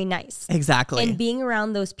not very nice. Exactly. And being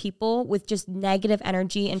around those people with just negative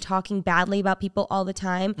energy and talking badly about people all the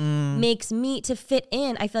time makes me to fit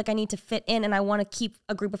in. I feel like I need to fit in and I want to keep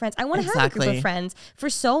a group of friends. I want to have a group of friends. For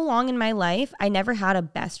so long in my life, I never had a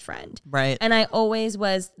best friend. Right. And I always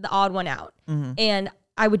was the odd one out. And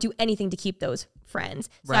I would do anything to keep those friends.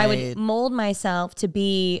 So I would mold myself to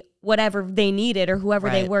be whatever they needed or whoever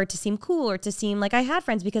they were to seem cool or to seem like I had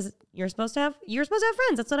friends because you're supposed to have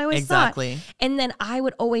friends. That's what I always thought. And then I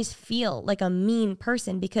would always feel like a mean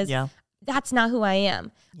person because that's not who I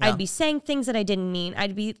am. I'd be saying things that I didn't mean.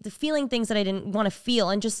 I'd be feeling things that I didn't want to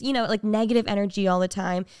feel and just, like negative energy all the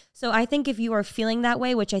time. So I think if you are feeling that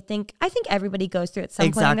way, which I think everybody goes through at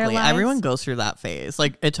some point in their lives. Everyone goes through that phase.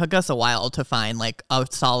 Like it took us a while to find like a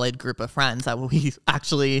solid group of friends that we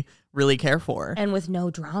actually really care for. And with no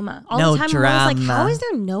drama. All the time I was like, how is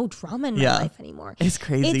there no drama in my life anymore? It's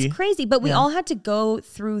crazy. It's crazy. But we all had to go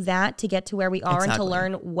through that to get to where we are and to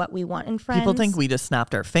learn what we want in friends. People think we just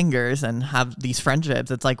snapped our fingers and have these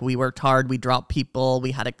friendships. It's like we worked hard, we dropped people,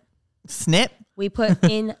 we had a snip. We put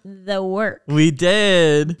in the work. We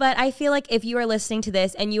did. But I feel like if you are listening to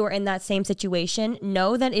this and you are in that same situation,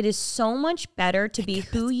 know that it is so much better to be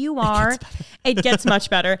who you are. It gets much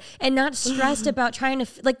better. And not stressed about trying to,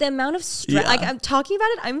 like the amount of stress, like I'm talking about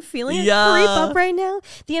it, I'm feeling it creep up right now.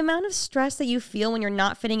 The amount of stress that you feel when you're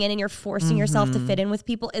not fitting in and you're forcing yourself to fit in with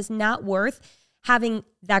people is not worth having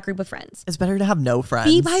that group of friends. It's better to have no friends.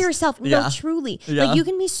 Be by yourself. No, truly. Like you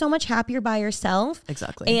can be so much happier by yourself.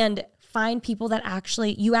 Exactly. And find people that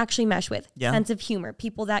you actually mesh with. Sense of humor.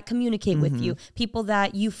 People that communicate with you. People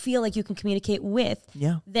that you feel like you can communicate with.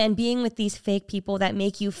 Than being with these fake people that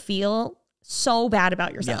make you feel so bad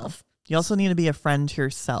about yourself. You also need to be a friend to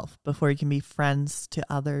yourself before you can be friends to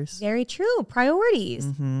others. Very true. Priorities.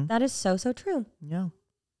 That is so, so true. Yeah.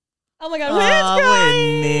 Oh my God.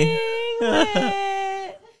 Whitney.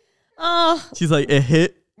 Oh, she's like, it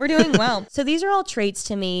hit. We're doing well. So these are all traits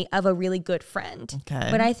to me of a really good friend. Okay.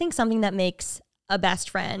 But I think something that makes a best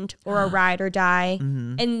friend or a ride or die,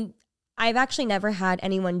 and I've actually never had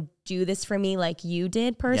anyone do this for me like you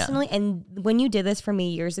did personally. And when you did this for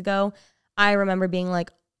me years ago, I remember being like,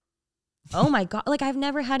 oh my God, like I've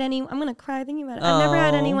never had I'm going to cry thinking about it. I've never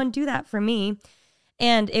had anyone do that for me.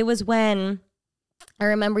 And it was when I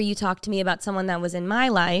remember you talked to me about someone that was in my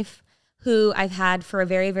life who I've had for a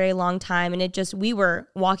very, very long time. And we were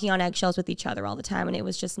walking on eggshells with each other all the time. And it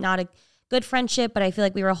was just not a good friendship, but I feel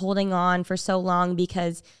like we were holding on for so long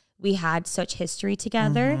because we had such history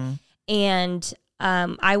together. And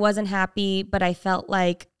I wasn't happy, but I felt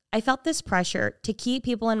this pressure to keep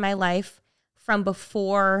people in my life from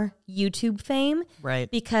before YouTube fame.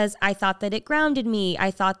 Right. Because I thought that it grounded me.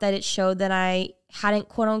 I thought that it showed that I hadn't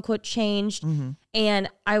quote unquote changed. And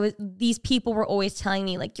these people were always telling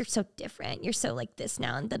me like, you're so different. You're so like this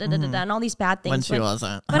now and da da da da da and all these bad things. When she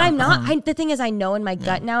wasn't. But I'm not. The thing is, I know in my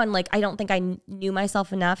gut now, and like, I don't think I knew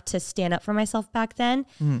myself enough to stand up for myself back then.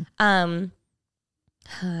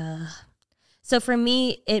 So So for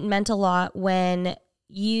me, it meant a lot when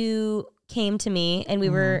you came to me and we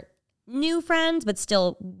were new friends, but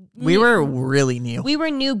still we were really new. We were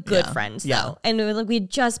new good friends though. And we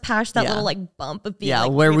just passed that little like bump of being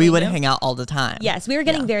like, where really we would new. hang out all the time. Yes, we were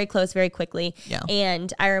getting very close very quickly. Yeah.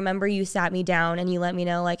 And I remember you sat me down and you let me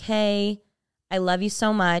know like, hey, I love you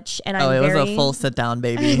so much. And it was a full sit down,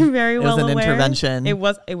 baby. I'm very well aware. It was an intervention. It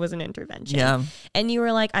was an intervention. Yeah. And you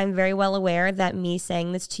were like, I'm very well aware that me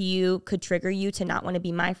saying this to you could trigger you to not want to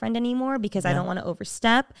be my friend anymore because I don't want to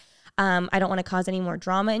overstep. I don't want to cause any more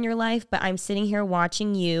drama in your life, but I'm sitting here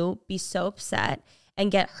watching you be so upset and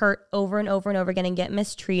get hurt over and over and over again and get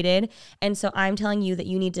mistreated. And so I'm telling you that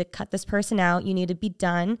you need to cut this person out. You need to be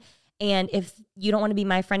done. And if you don't want to be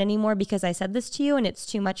my friend anymore because I said this to you and it's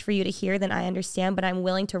too much for you to hear, then I understand, but I'm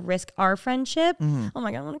willing to risk our friendship. Oh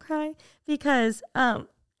my God, I want to cry because,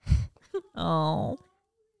 oh,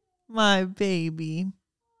 my baby.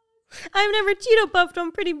 I've never Cheeto puffed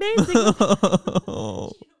on Pretty Basic. I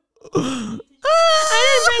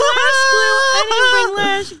didn't bring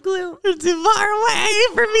lash glue. You're too far away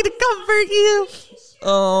for me to comfort you.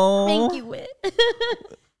 Oh. Thank you, Whit.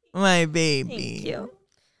 My baby. Thank you.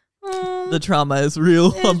 The trauma is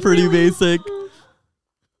real. I'm Pretty Basic.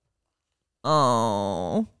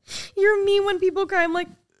 Oh. You're me when people cry. I'm like,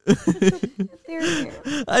 there.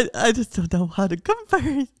 I just don't know how to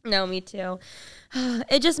comfort. No, me too.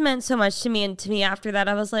 It just meant so much to me. And to me after that,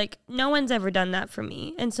 I was like, no one's ever done that for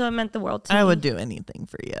me. And so it meant the world to me. I would do anything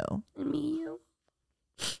for you. And me, you.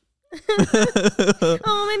 Oh,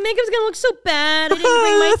 my makeup's gonna look so bad. I didn't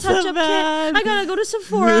bring my touch-up kit. I gotta go to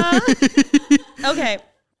Sephora. Okay.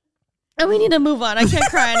 And we need to move on. I can't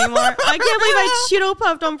cry anymore. I can't believe I Cheeto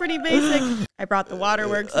puffed on Pretty Basic. I brought the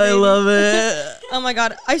waterworks. I love it. Oh my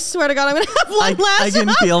God. I swear to God, I'm going to have one lash. I can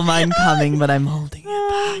feel mine coming, but I'm holding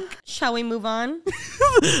it back. Shall we move on?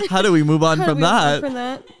 How do we move on from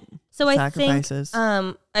that? So Sacrifices.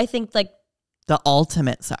 I think like the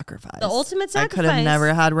ultimate sacrifice. The ultimate sacrifice. I could have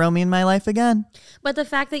never had Romy in my life again. But the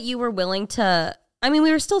fact that you were willing to, I mean,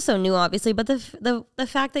 we were still so new, obviously, but the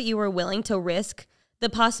fact that you were willing to risk the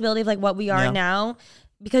possibility of like what we are now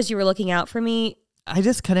because you were looking out for me. I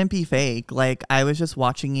just couldn't be fake. Like I was just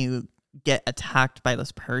watching you get attacked by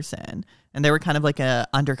this person and they were kind of like a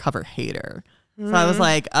undercover hater. So I was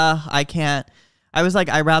like, I can't. I was like,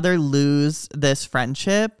 I'd rather lose this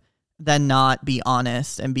friendship than not be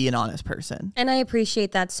honest and be an honest person. And I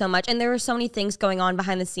appreciate that so much. And there were so many things going on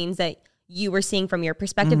behind the scenes that you were seeing from your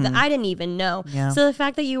perspective that I didn't even know. Yeah. So the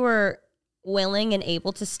fact that you were willing and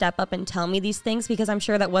able to step up and tell me these things, because I'm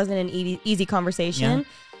sure that wasn't an easy conversation,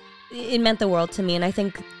 it meant the world to me. And I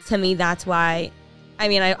think to me, that's why, I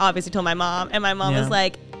mean, I obviously told my mom and my mom was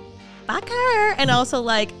like, fuck her. And also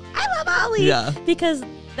like, I love Ollie because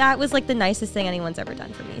that was like the nicest thing anyone's ever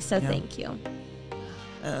done for me. So thank you.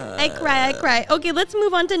 I cry. Okay, let's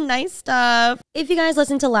move on to nice stuff. If you guys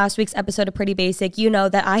listened to last week's episode of Pretty Basic, you know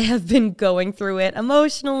that I have been going through it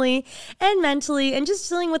emotionally and mentally and just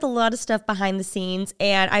dealing with a lot of stuff behind the scenes.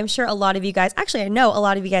 And I'm sure a lot of you guys, actually I know a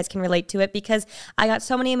lot of you guys can relate to it because I got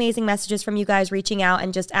so many amazing messages from you guys reaching out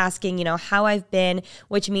and just asking, you know, how I've been,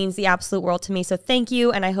 which means the absolute world to me. So thank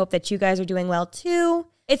you. And I hope that you guys are doing well too.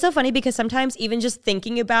 It's so funny because sometimes even just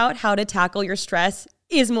thinking about how to tackle your stress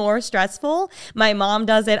is more stressful. My mom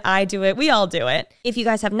does it. I do it. We all do it. If you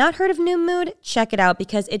guys have not heard of New Mood, check it out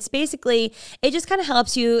because it's basically, it just kind of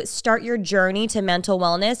helps you start your journey to mental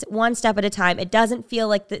wellness one step at a time. It doesn't feel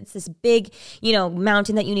like it's this big, you know,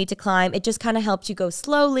 mountain that you need to climb. It just kind of helps you go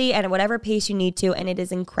slowly and at whatever pace you need to. And it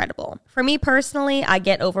is incredible. For me personally, I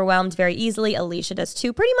get overwhelmed very easily. Alisha does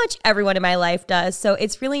too. Pretty much everyone in my life does. So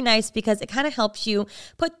it's really nice because it kind of helps you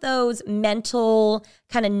put those mental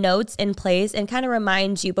kind of notes in place and kind of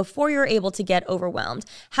reminds you before you're able to get overwhelmed.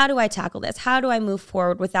 How do I tackle this? How do I move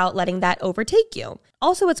forward without letting that overtake you?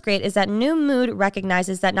 Also, what's great is that New Mood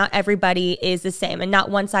recognizes that not everybody is the same and not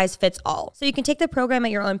one size fits all. So you can take the program at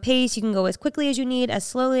your own pace. You can go as quickly as you need, as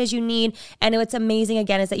slowly as you need. And what's amazing,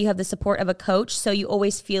 again, is that you have the support of a coach. So you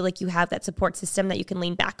always feel like you have that support system that you can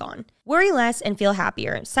lean back on. Worry less and feel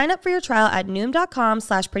happier. Sign up for your trial at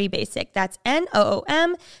noom.com/prettybasic. That's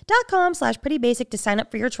NOOM.com/prettybasic to sign up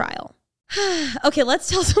for your trial. Okay, let's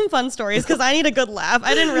tell some fun stories because I need a good laugh.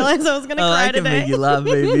 I didn't realize I was going to cry today. I can make you laugh,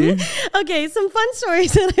 baby. Okay, some fun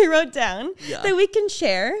stories that I wrote down that we can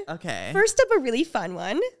share. Okay. First up, a really fun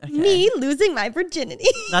one. Okay. Me losing my virginity.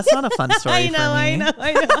 That's not a fun story for me. I know.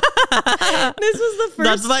 This was the first.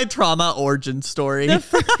 That's my trauma origin story. Your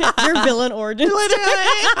villain origin story.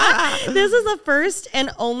 This is the first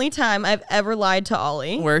and only time I've ever lied to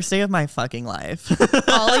Ollie. Worst day of my fucking life.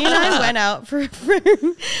 Ollie and I went out for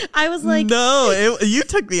I was like, like, no, you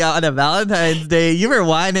took me out on a Valentine's Day. You were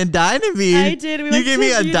wine and dining me. I did. You gave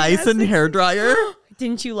me a Dyson hairdryer.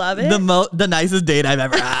 Didn't you love it? The nicest date I've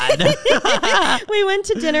ever had. We went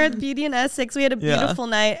to dinner at Beauty and Essex. We had a beautiful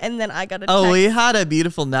night, and then I got a text. Oh, we had a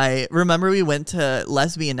beautiful night. Remember, we went to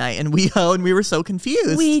lesbian night in WeHo, and we were so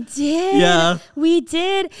confused. We did. Yeah. We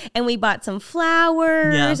did. And we bought some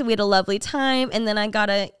flowers. Yeah. We had a lovely time. And then I got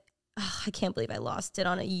I can't believe I lost it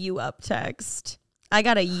on a you up text. I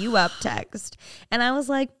got a you up text, and I was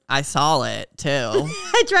like, I saw it too.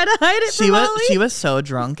 I tried to hide it from Ollie. She was so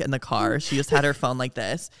drunk in the car. She just had her phone like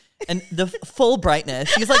this. And the full brightness.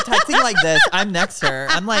 She's like texting like this. I'm next to her.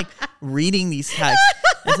 I'm like reading these texts.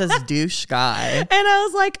 It says douche guy. And I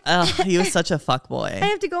was like, he was such a fuckboy. I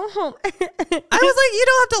have to go home. I was like, you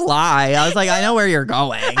don't have to lie. I was like, I know where you're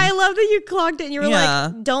going. I love that you clocked it and you were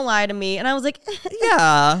like, don't lie to me. And I was like,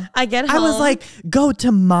 yeah. I get home. I was like, go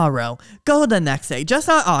tomorrow. Go the next day. Just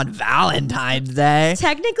not on Valentine's Day.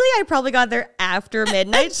 Technically, I probably got there after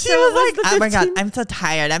midnight. And she was like, oh my God, I'm so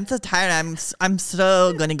tired. I'm so tired. I'm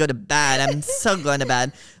so going to go to bed. I'm so going to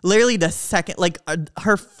bed. Literally the second, like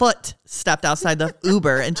her foot stepped outside the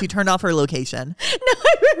Uber and she turned off her location. No,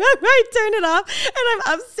 I remember I turned it off and I'm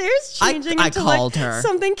upstairs changing I into called like her.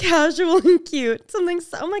 Something casual and cute. Something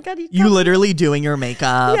so, oh my God. You literally doing your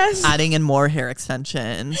makeup, Yes. adding in more hair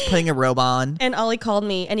extensions, putting a robe on. And Ollie called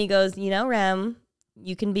me and he goes, you know, Rem,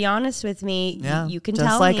 you can be honest with me. Yeah, You can just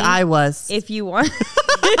tell like me I was. if you want.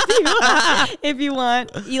 if you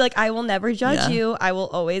want, you like, I will never judge you. I will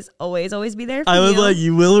always be there for you. I was like,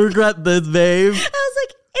 you will regret this, babe. I was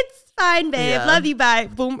like, it's fine, babe. Yeah. Love you, bye.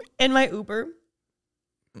 Boom, in my Uber.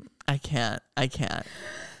 I can't.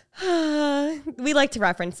 We like to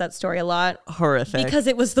reference that story a lot. Horrific. Because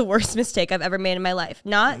it was the worst mistake I've ever made in my life.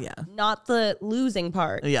 Not the losing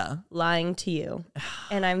part. Yeah. Lying to you.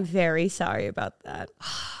 And I'm very sorry about that.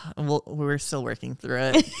 Well, we're still working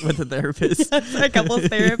through it with a therapist. Yes, a couples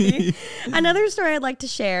therapy. Another story I'd like to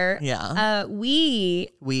share. Yeah.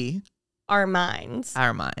 Our minds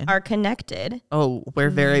are connected. Oh,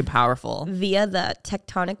 we're very powerful. Via the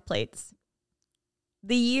tectonic plates.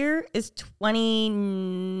 The year is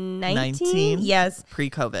 2019. Yes.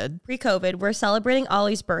 Pre-COVID. We're celebrating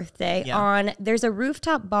Ollie's birthday there's a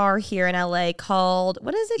rooftop bar here in LA called,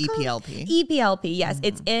 what is it called? EPLP. Yes. Mm-hmm.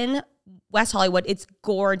 It's in West Hollywood. It's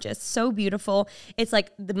gorgeous. So beautiful. It's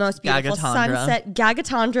like the most beautiful sunset.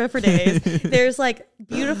 Gagatandra for days. There's like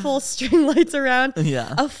beautiful string lights around.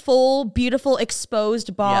 Yeah. A full, beautiful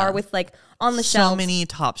exposed bar with like on the shelf. So many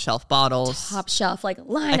top shelf bottles. Top shelf, like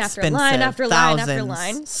line after line after line after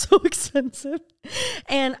line. So expensive.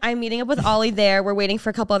 And I'm meeting up with Ollie there. We're waiting for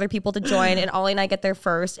a couple other people to join. And Ollie and I get there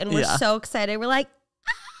first. And we're so excited. We're like,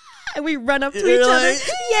 and we run up to each other.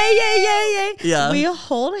 Yay, yay, yay, yay. Yeah. We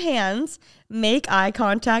hold hands, make eye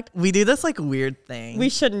contact. We do this like weird thing. We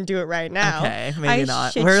shouldn't do it right now. Okay, maybe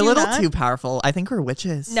not. We're a little too powerful. I think we're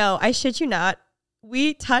witches. No, I shit you not.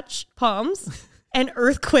 We touch palms and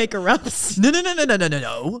earthquake erupts. No.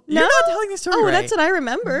 You're not telling the story right. That's what I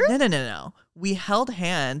remember. No. We held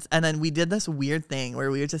hands and then we did this weird thing where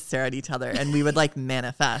we would just stare at each other and we would like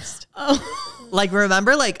manifest. Like,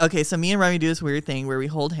 remember, like, okay, so me and Remy do this weird thing where we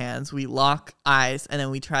hold hands, we lock eyes, and then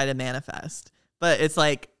we try to manifest. But it's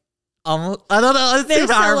like, almost, I don't know, it's They're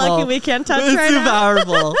too powerful. So lucky we can't touch it's right too now.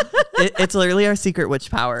 powerful. It's literally our secret witch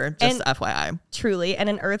power, just FYI. Truly, and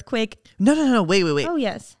an earthquake. No, wait. Oh,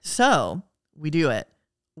 yes. So, we do it.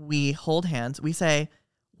 We hold hands, we say,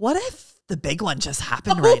 what if the big one just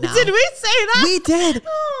happened right now? Did we say that? We did.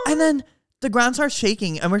 And then the ground starts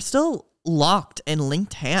shaking, and we're still locked and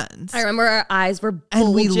linked hands. I remember our eyes were bulging.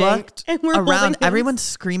 And we looked and we're around, everyone's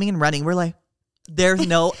screaming and running. We're like, there's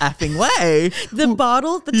no effing way. The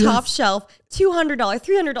bottle, the top shelf, $200,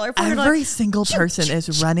 $300, $400. Every single person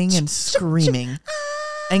is running and screaming.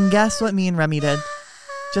 And guess what me and Remy did?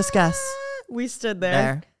 Just guess. We stood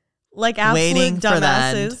there. Like absolute waiting dumbasses. For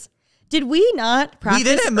the end. Did we not practice? We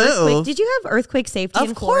didn't earthquake? move. Did you have earthquake safety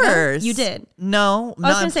in Florida? Of course. You did? No,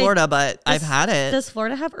 not in Florida, but I've had it. Does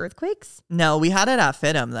Florida have earthquakes? No, we had it at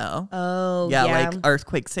FITM though. Oh, yeah. Like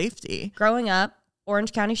earthquake safety. Growing up,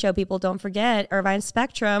 Orange County show people, don't forget, Irvine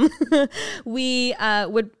Spectrum. We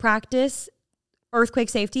would practice earthquake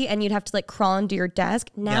safety and you'd have to like crawl into your desk.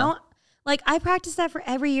 Now, like I practice that for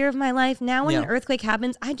every year of my life. Now when an earthquake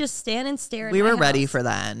happens, I just stand and stare at We my were house. ready for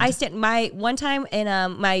that. I stand one time in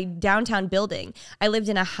my downtown building. I lived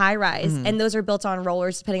in a high rise and those are built on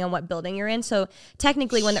rollers depending on what building you're in. So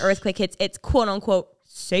technically when the earthquake hits, it's quote unquote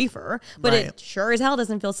safer, but it sure as hell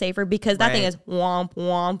doesn't feel safer because that thing is womp,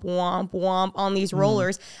 womp, womp, womp on these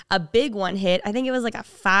rollers. A big one hit. I think it was like a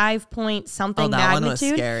 5 point something magnitude. One was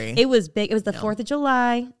scary. It was big. It was the 4th of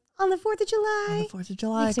July. On the 4th of July. On the 4th of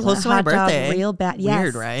July. Makes me Close want to a my hot dog birthday. real bad. Yes.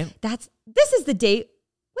 Weird, right? This is the date.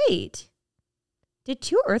 Wait. Did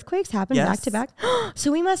 2 earthquakes happen back to back?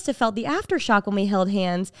 So we must have felt the aftershock when we held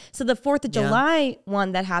hands. So the 4th of July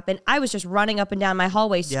one that happened, I was just running up and down my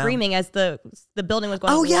hallway screaming as the building was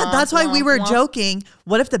going. Oh yeah, that's why we were joking.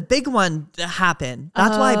 What if the big one happened?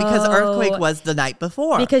 That's why, because the earthquake was the night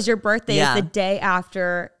before. Because your birthday is the day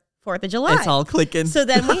after 4th of July. It's all clicking. So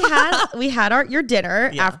then we had your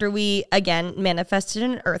dinner after we again manifested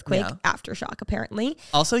an earthquake aftershock apparently.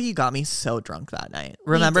 Also, you got me so drunk that night.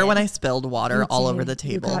 Remember when I spilled water all over the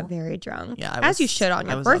table? You got very drunk. Yeah, as you should on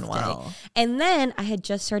your birthday. Unwell. And then I had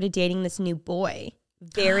just started dating this new boy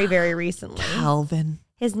very, very recently. Calvin.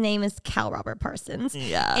 His name is Cal Robert Parsons.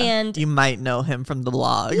 Yeah. And you might know him from the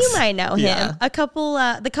vlogs. You might know him. Yeah. The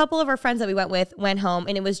couple of our friends that we went with went home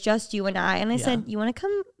and it was just you and I. And I said, you want to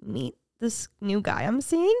come meet this new guy I'm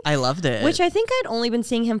seeing? I loved it. Which I think I'd only been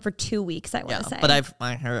seeing him for 2 weeks, I want to say. But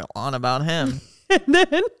I heard a lot about him. And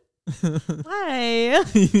then why?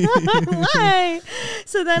 Why?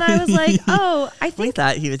 So then I was like, oh, I think we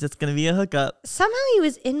thought he was just going to be a hookup. Somehow he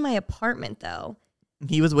was in my apartment though.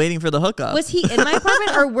 He was waiting for the hookup. Was he in my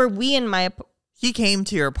apartment or were we in my apartment? He came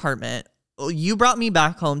to your apartment. You brought me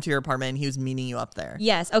back home to your apartment and he was meeting you up there.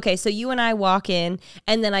 Yes. Okay. So you and I walk in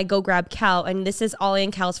and then I go grab Cal and this is Ollie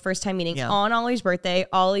and Cal's first time meeting on Ollie's birthday.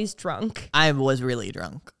 Ollie's drunk. I was really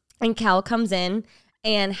drunk. And Cal comes in.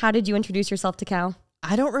 And how did you introduce yourself to Cal?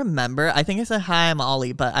 I don't remember. I think I said, hi, I'm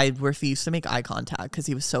Ollie, but I refused to make eye contact because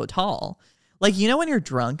he was so tall. Like, you know, when you're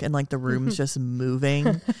drunk and like the room's just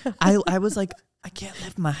moving, I was like, I can't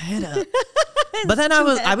lift my head up. But then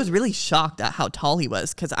I was really shocked at how tall he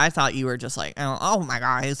was because I thought you were just like, oh my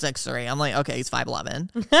God, he's 6'3". I'm like, okay, he's 5'11".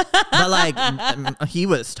 But like, he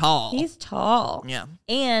was tall. He's tall. Yeah.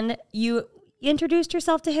 And you introduced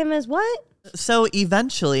yourself to him as what? So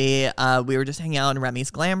eventually, we were just hanging out in Remi's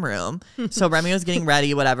glam room. So Remi was getting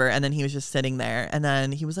ready, whatever. And then he was just sitting there. And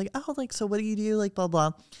then he was like, oh, like, so what do you do? Like, blah,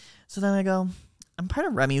 blah. So then I go, I'm part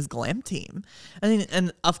of Remi's glam team.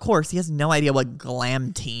 And of course, he has no idea what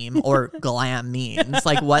glam team or glam means.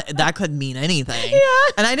 Like, what that could mean anything. Yeah.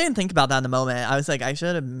 And I didn't think about that in the moment. I was like, I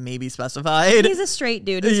should have maybe specified. He's a straight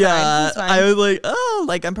dude. He's fine. He's fine. I was like, oh,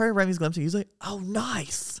 like, I'm part of Remi's glam team. He's like, oh,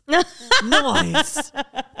 nice. Nice.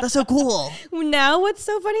 That's so cool. Now what's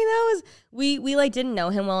so funny though is we like didn't know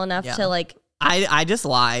him well enough to like I just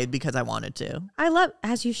lied because I wanted to. I love,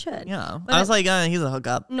 as you should. Yeah. But I was like, he's a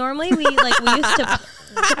hookup. Normally we used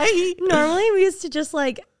to just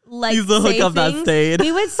like he's the hookup that stayed.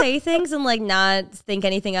 We would say things and like not think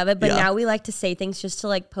anything of it, but now we like to say things just to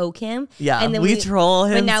like poke him. Yeah. And then we troll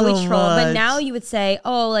him. But now so we troll. much. But now you would say,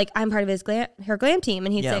 oh, like I'm part of her glam team,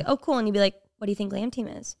 and he'd say, oh, cool, and you'd be like, what do you think glam team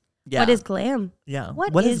is? Yeah. What is glam? Yeah.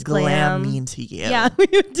 What does glam mean to you? Yeah, we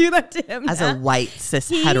would do that to him. As a white, cis,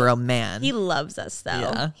 hetero man. He loves us, though.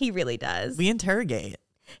 Yeah. He really does. We interrogate.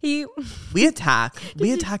 We attack.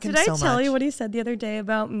 We attack him so much. Did I tell you what he said the other day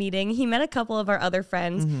about meeting? He met a couple of our other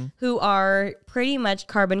friends who are pretty much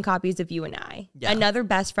carbon copies of you and I. Yeah. Another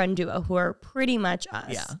best friend duo who are pretty much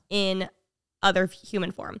us in other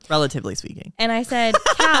human form, relatively speaking. And I said,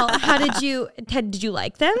 Cal, how did you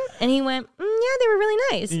like them? And he went, yeah, they were really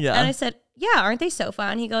nice. Yeah. And I said, yeah, aren't they so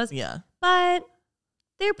fun? He goes, yeah, but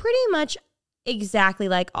they're pretty much exactly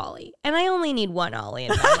like Ollie. And I only need one Ollie in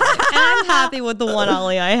my life. And I'm happy with the one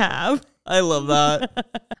Ollie I have. I love that.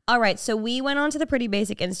 All right, so we went on to the Pretty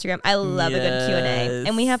Basic Instagram. I love a good Q&A.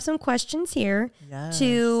 And we have some questions here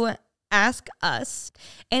to ask us.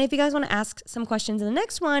 And if you guys want to ask some questions in the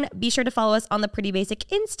next one, be sure to follow us on the Pretty Basic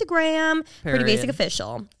Instagram, Pretty Basic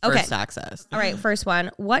Official. Okay. First access. All right, first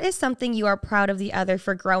one. What is something you are proud of the other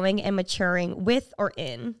for growing and maturing with or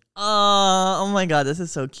in? Oh my God, this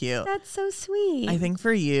is so cute. That's so sweet. I think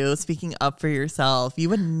for you, speaking up for yourself, you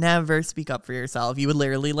would never speak up for yourself. You would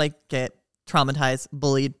literally like get traumatized,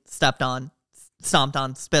 bullied, stepped on, stomped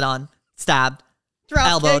on, spit on, stabbed,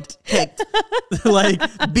 elbowed, kicked, like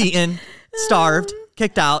beaten, starved,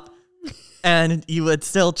 kicked out, and you would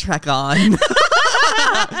still trek on.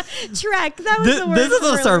 Trek, that was the word. This is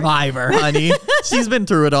a survivor, honey. She's been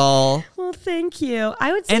through it all. Well, thank you.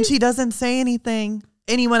 I would say, and she doesn't say anything.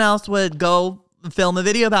 Anyone else would go film a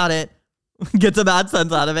video about it, gets a bad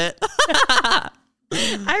sense out of it.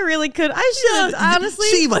 I really could. I should have, honestly.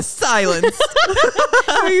 She was silenced.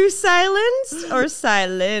 Are you silenced or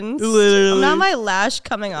silenced? Literally. Now my lash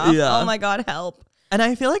coming off. Yeah. Oh my God, help. And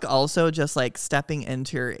I feel like also just like stepping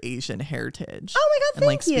into your Asian heritage. Oh my God, and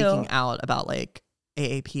like thank you. Speaking out about like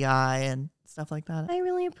AAPI and stuff like that. I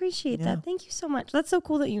really appreciate that. Thank you so much. That's so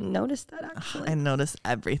cool that you noticed that, actually. I notice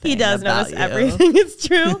everything. He does about notice you. everything. It's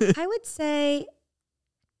true. I would say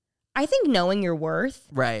I think knowing your worth.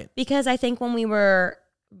 Right. Because I think when we were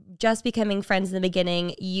just becoming friends in the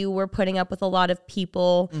beginning, you were putting up with a lot of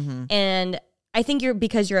people, and I think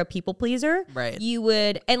because you're a people pleaser, right? You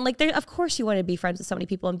would, and like there, of course, you want to be friends with so many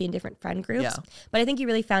people and be in different friend groups. But I think you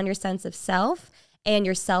really found your sense of self and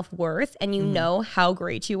your self-worth, and you know how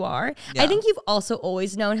great you are. I think you've also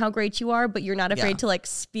always known how great you are, but you're not afraid to like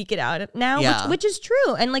speak it out now, which is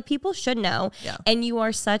true, and like people should know. And you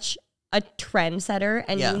are such a trendsetter,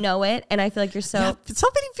 and you know it, and I feel like you're so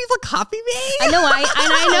many people copy me. I know, I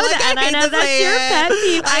know that, and I know that's your pet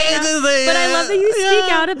peeve. But I love that you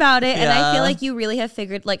speak out about it, and I feel like you really have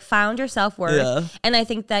found your self-worth, and I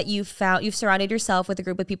think that you've surrounded yourself with a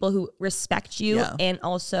group of people who respect you and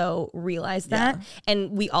also realize that,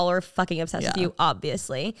 and we all are fucking obsessed with you,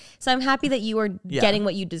 obviously. So I'm happy that you are getting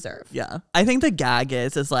what you deserve. I think the gag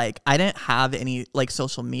is like I didn't have any like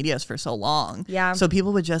social medias for so long, so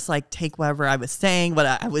people would just like take whatever I was saying, what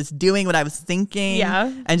I was doing, what I was thinking,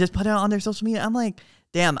 and just put it on their social media. I'm like,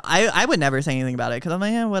 damn, I would never say anything about it because I'm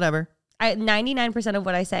like, whatever. 99% of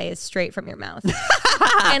what I say is straight from your mouth.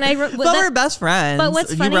 And but we're best friends. But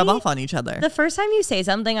what's funny, you rub off on each other. The first time you say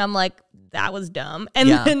something, I'm like, that was dumb. And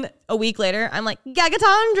then a week later, I'm like,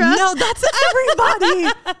 Gagatandra. No, that's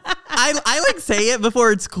everybody. I like say it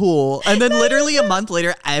before it's cool. And then literally a month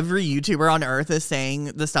later, every YouTuber on earth is saying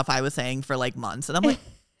the stuff I was saying for like months. And I'm like,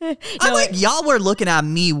 y'all were looking at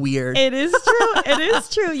me weird. It is true. It is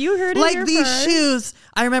true. You heard it like here these first. shoes.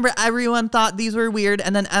 I remember everyone thought these were weird,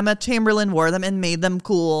 and then Emma Chamberlain wore them and made them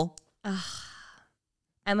cool.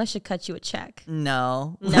 Emma should cut you a check.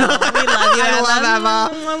 No, we love you. I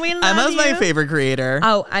love Emma. We love Emma's you. my favorite creator.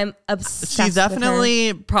 Oh, I'm obsessed. She's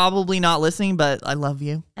definitely with her. Probably not listening, but I love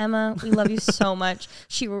you, Emma. We love you so much.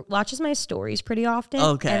 She watches my stories pretty often.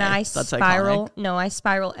 Okay, and I that's spiral. Iconic. No, I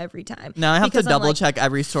spiral every time. Now I have to double check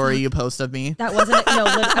every story you post of me. That wasn't.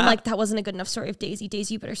 I'm like, that wasn't a good enough story of Daisy.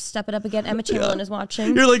 Daisy, you better step it up again. Emma Chamberlain is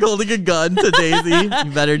watching. You're like holding a gun to Daisy.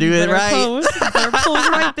 You better do it right. You better pose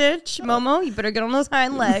right, bitch. Momo, you better get on those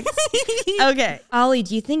hind legs. Okay. Ollie,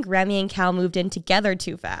 do you think Remy and Cal moved in together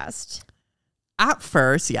too fast? At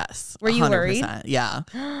first, yes. Were you 100%. worried? Yeah.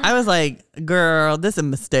 I was like, girl, this is a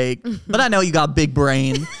mistake. But I know you got big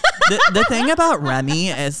brain. The thing about Remy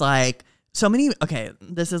is like so many, okay,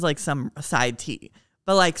 this is like some side tea.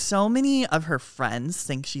 But like so many of her friends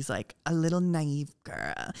think she's like a little naive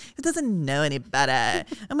girl who doesn't know any better.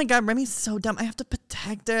 Oh my God, Remy's so dumb. I have to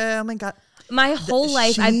protect her. Oh my God. My whole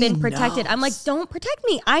life I've been protected. I'm like, don't protect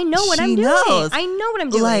me. I know what I'm doing. I know what I'm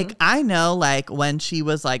doing. Like, I know like when she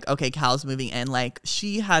was like, okay, Cal's moving in, like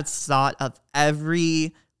she had thought of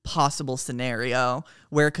every possible scenario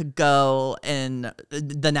where it could go in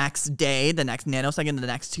the next day, the next nanosecond, the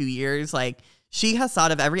next 2 years. Like she has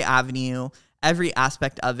thought of every avenue, every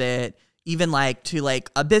aspect of it, even like to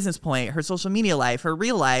like a business point, her social media life, her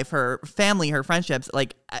real life, her family, her friendships,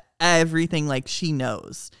 like everything, like she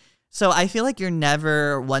knows. So I feel like you're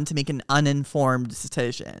never one to make an uninformed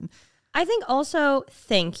decision. I think also,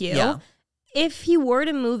 thank you. Yeah. If he were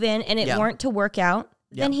to move in and it weren't to work out,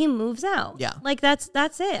 then he moves out. Yeah. Like that's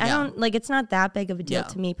it. I don't like, it's not that big of a deal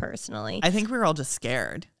to me personally. I think we were all just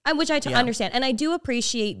scared. Which I understand. And I do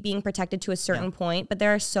appreciate being protected to a certain point, but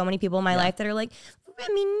there are so many people in my life that are like,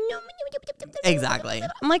 Remy, no. Exactly.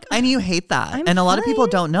 I'm like, and you hate that. And a lot of people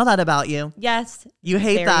don't know that about you. Yes. You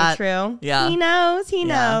hate that. True. Yeah. He knows. He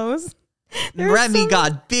knows. Remy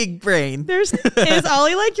got big brain. Is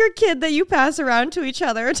Ollie like your kid that you pass around to each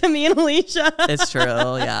other, to me and Alisha? It's true,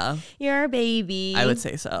 yeah. You're a baby. I would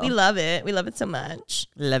say so. We love it. We love it so much.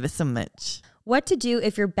 Love it so much. What to do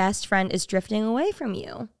if your best friend is drifting away from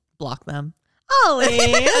you? Block them. Ollie.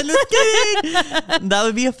 I'm just kidding. That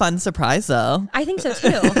would be a fun surprise, though. I think so, too.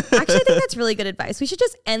 Actually, I think that's really good advice. We should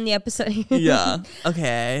just end the episode. Yeah.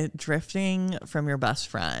 Okay. Drifting from your best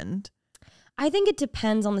friend. I think it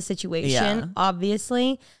depends on the situation,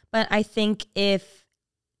 obviously. But I think if...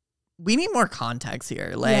 We need more context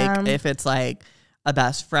here. Like, if it's like a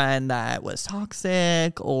best friend that was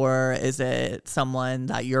toxic, or is it someone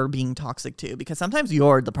that you're being toxic to? Because sometimes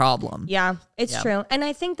you're the problem. Yeah, it's true. And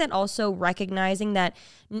I think that also recognizing that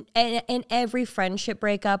in every friendship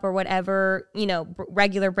breakup or whatever,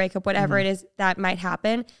 regular breakup, whatever it is that might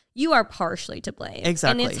happen, you are partially to blame.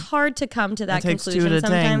 Exactly. And it's hard to come to that conclusion two to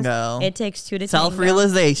sometimes. Tango. It takes two to tango.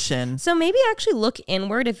 Self-realization. So maybe actually look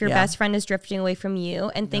inward if your best friend is drifting away from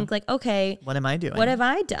you and think like, okay, what am I doing? What have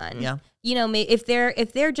I done? Yeah. If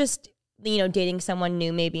they're just dating someone new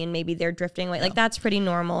and maybe they're drifting away, like that's pretty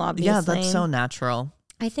normal, obviously. Yeah, that's so natural.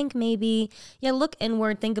 I think maybe look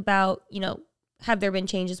inward, think about have there been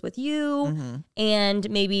changes with you? And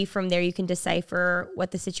maybe from there you can decipher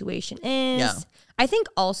what the situation is. Yeah. I think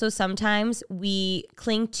also sometimes we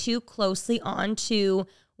cling too closely on to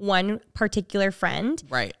one particular friend.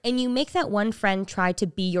 Right. And you make that one friend try to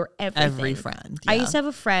be your everything. Every friend. I used to have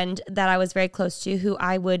a friend that I was very close to who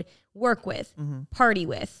I would work with, party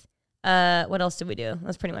with. What else did we do?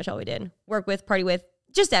 That's pretty much all we did. Work with, party with,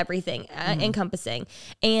 just everything encompassing.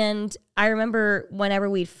 And I remember whenever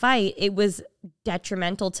we'd fight, it was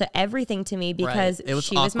detrimental to everything to me because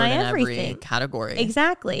she was my everything. Every category.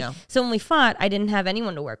 Exactly. Yeah. So when we fought, I didn't have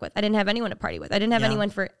anyone to work with. I didn't have anyone to party with. I didn't have anyone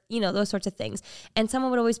for, those sorts of things. And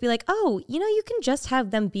someone would always be like, oh, you can just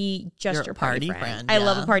have them be just your party friend. I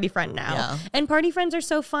love a party friend now. Yeah. And party friends are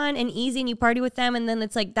so fun and easy and you party with them and then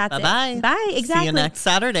it's like, that's Bye-bye. it. Bye. Exactly. See you next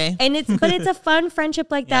Saturday. And but it's a fun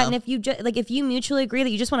friendship like that. And if you if you mutually agree that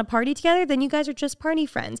you just want to party together, then you guys are just party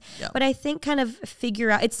friends. Yeah. But I think kind of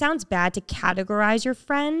figure out, it sounds bad to categorize your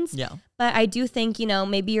friends. Yeah. But I do think,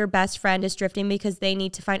 maybe your best friend is drifting because they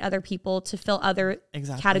need to find other people to fill other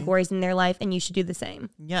categories in their life, and you should do the same.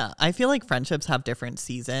 Yeah. I feel like friendships have different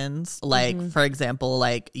seasons. Like, for example,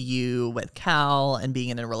 like you with Cal and being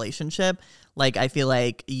in a relationship, like I feel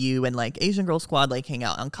like you and like Asian Girl Squad like hang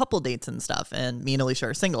out on couple dates and stuff, and me and Alisha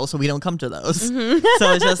are single, so we don't come to those.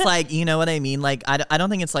 So it's just like, you know what I mean? Like I don't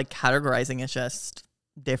think it's like categorizing, it's just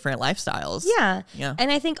different lifestyles. Yeah.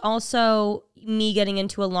 And I think also me getting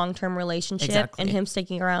into a long-term relationship and him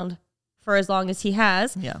sticking around for as long as he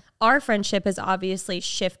has. Yeah. Our friendship has obviously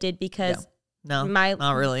shifted because No,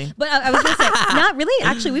 not really. But I was going to say, not really.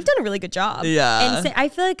 Actually, we've done a really good job. Yeah. And so I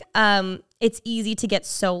feel like it's easy to get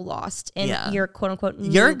so lost in your quote unquote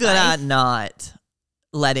new You're good life. at not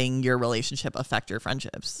letting your relationship affect your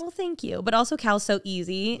friendships. Well, thank you. But also Cal's so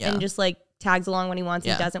easy and just like tags along when he wants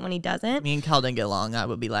and doesn't when he doesn't. Me and Cal didn't get along. I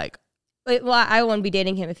would be like, well, I wouldn't be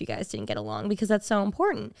dating him if you guys didn't get along because that's so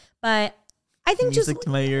important. But I think just look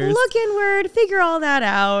inward, figure all that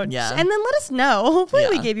out. Yeah. And then let us know. Hopefully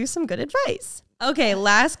we gave you some good advice. Okay,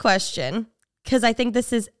 last question, because I think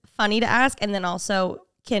this is funny to ask and then also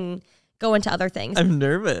can go into other things. I'm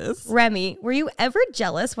nervous. Remy, were you ever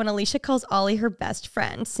jealous when Alisha calls Ollie her best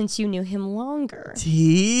friend since you knew him longer?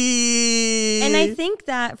 And I think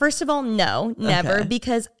that, first of all, no, never,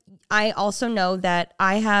 because I also know that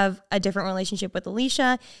I have a different relationship with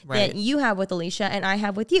Alisha that you have with Alisha and I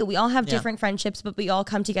have with you. We all have different friendships, but we all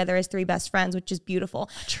come together as three best friends, which is beautiful.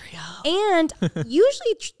 A trio. And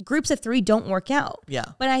usually groups of three don't work out. Yeah.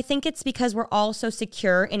 But I think it's because we're all so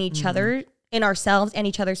secure in each other, in ourselves and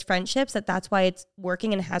each other's friendships, that's why it's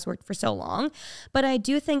working and has worked for so long. But I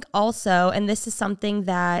do think also, and this is something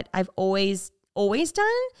that I've always done,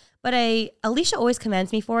 but Alisha always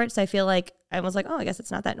commends me for it. So I feel like I was like, oh, I guess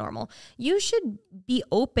it's not that normal. You should be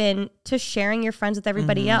open to sharing your friends with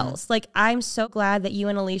everybody else. Like, I'm so glad that you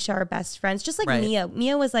and Alisha are best friends. Just like Mia.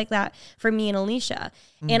 Mia was like that for me and Alisha.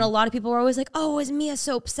 And a lot of people were always like, oh, is Mia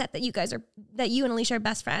so upset that you and Alisha are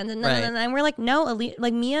best friends? And then we're like, no,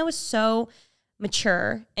 like Mia was so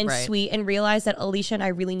mature and sweet and realized that Alisha and I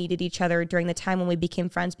really needed each other during the time when we became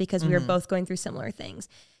friends because we were both going through similar things.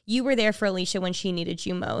 You were there for Alisha when she needed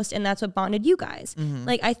you most, and that's what bonded you guys.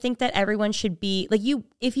 Like, I think that everyone should be like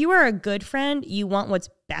if you are a good friend, you want what's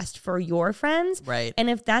best for your friends. Right. And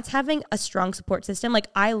if that's having a strong support system, like,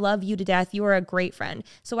 I love you to death. You are a great friend.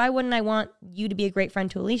 So why wouldn't I want you to be a great friend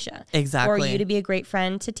to Alisha? Exactly. Or you to be a great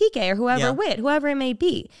friend to TK or whoever whoever it may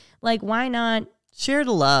be. Like, why not? Share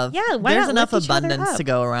the love. Yeah, there's enough abundance to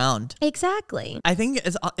go around. Exactly. I think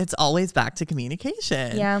it's always back to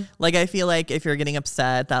communication. Yeah. Like, I feel like if you're getting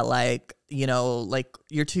upset that, like, you know, like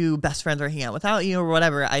your two best friends are hanging out without you or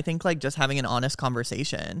whatever, I think like just having an honest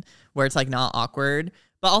conversation where it's like not awkward,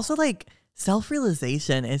 but also like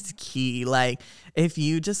self-realization is key. Like, if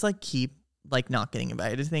you just like keep like not getting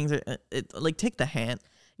invited to things, like take the hint.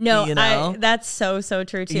 No, you know? That's so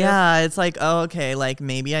true too. Yeah, it's like, oh, okay, like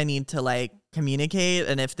maybe I need to like communicate,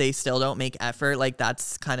 and if they still don't make effort, like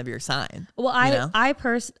that's kind of your sign. Well, I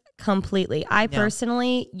personally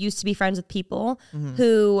used to be friends with people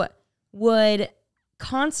who would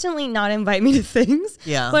constantly not invite me to things.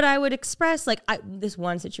 Yeah. But I would express like this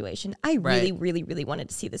one situation. I really wanted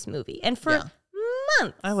to see this movie, and for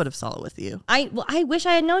months. I would have saw it with you. I wish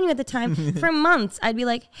I had known you at the time. For months, I'd be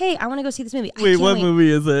like, hey, I want to go see this movie. Wait, what movie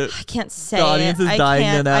is it? I can't say the audience is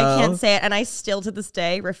dying to know. I can't say it, and I still to this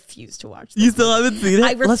day refuse to watch this. You still haven't seen it?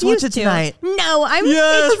 I refuse Let's watch it tonight. No,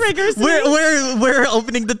 it triggers me. We're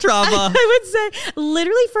opening the trauma. I would say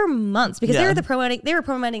literally for months because they were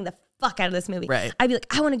promoting the fuck out of this movie. Right. I'd be like,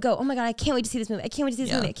 I want to go. Oh my God, I can't wait to see this movie. I can't wait to see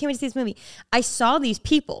this movie. I can't wait to see this movie. I saw these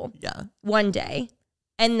people one day.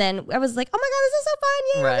 And then I was like, oh my God, this is so fun.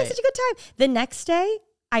 Yeah, we're having such a good time. The next day,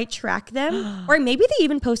 I track them, or maybe they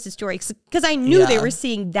even posted stories because I knew they were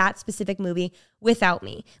seeing that specific movie without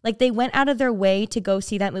me. Like they went out of their way to go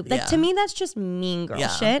see that movie. Like to me, that's just mean girl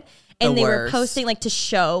shit. And they were posting like to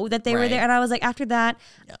show that they were there. And I was like, after that,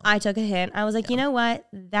 I took a hint. I was like, you know what?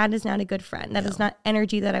 That is not a good friend. That is not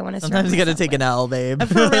energy that I want to surround Sometimes you got to take with. an L, babe.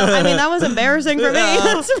 For real. I mean, that was embarrassing for me.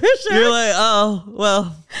 That's for sure. You're like, oh,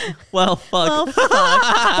 well, fuck. Well, fuck.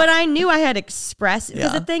 But I knew I had expressed,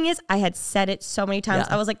 because the thing is, I had said it so many times.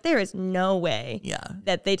 I was like, there is no way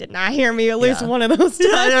that they did not hear me at least one of those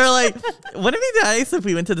times. And they were like, wouldn't it be nice if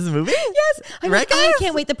we went to this movie? Yes. I'm like, I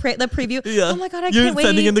can't wait the preview. Oh my God, I can't wait. You're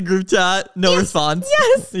sending in the group chat, no response.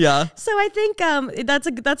 Yes. Yeah. So I think that's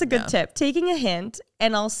a good tip. Taking a hint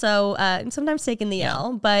and also sometimes taking the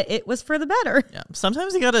L, but it was for the better. Yeah.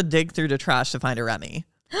 Sometimes you got to dig through the trash to find a REMI.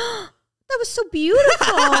 That was so beautiful.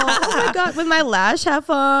 Oh my God, with my lash half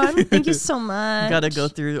on. Thank you so much. You got to go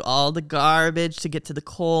through all the garbage to get to the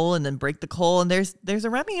coal and then break the coal. And there's a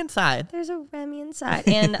REMI inside. There's a REMI inside.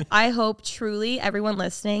 And I hope truly everyone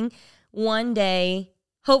listening one day,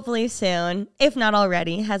 hopefully soon, if not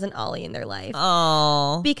already, has an Ollie in their life.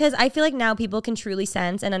 Oh. Because I feel like now people can truly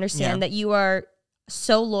sense and understand that you are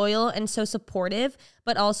so loyal and so supportive,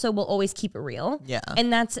 but also will always keep it real. Yeah.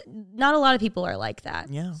 And that's not a lot of people are like that.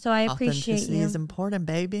 Yeah. So I appreciate Authenticity you. is important,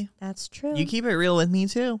 baby. That's true. You keep it real with me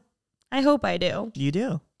too. I hope I do. You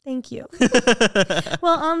do. Thank you.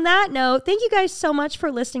 Well, on that note, thank you guys so much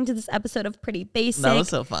for listening to this episode of Pretty Basic. That was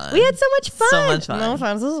so fun. We had so much fun. So much fun. No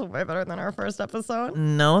offense, this is way better than our first episode.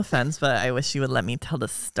 No offense, but I wish you would let me tell the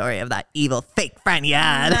story of that evil fake friend you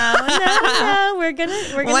had. No. We're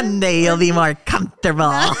gonna One day you'll be more comfortable.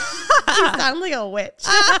 No. You sound like a witch.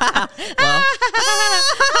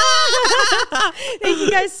 Thank you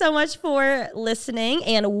guys so much for listening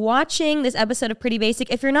and watching this episode of Pretty Basic.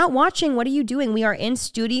 If you're not watching, what are you doing? We are in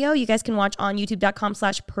studio. You guys can watch on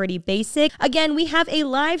youtube.com/prettybasic. Again, we have a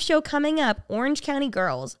live show coming up. Orange County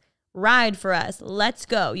Girls. Ride for us. Let's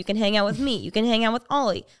go. You can hang out with me. You can hang out with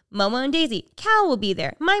Ollie, Momo, and Daisy. Cal will be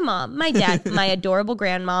there. My mom, my dad, my adorable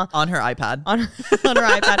grandma. On her iPad. On her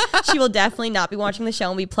iPad. She will definitely not be watching the show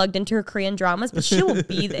and be plugged into her Korean dramas, but she will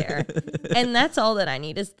be there. And that's all that I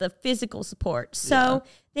need is the physical support. So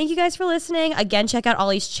thank you guys for listening. Again, check out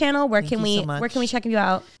Ollie's channel. Where can we check you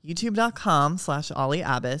out?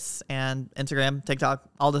 youtube.com/OllieAbbas and Instagram, TikTok,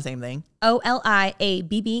 all the same thing.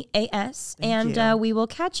 OLIABBAS. And we will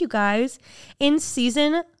catch you guys in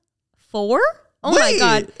season 4. Oh my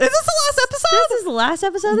God. Is this the last episode? This is the last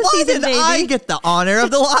episode of the season, baby. Why did I get the honor of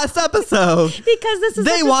the last episode? Because this is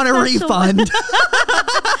They want a refund.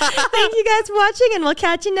 Thank you guys for watching, and we'll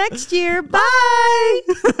catch you next year. Bye.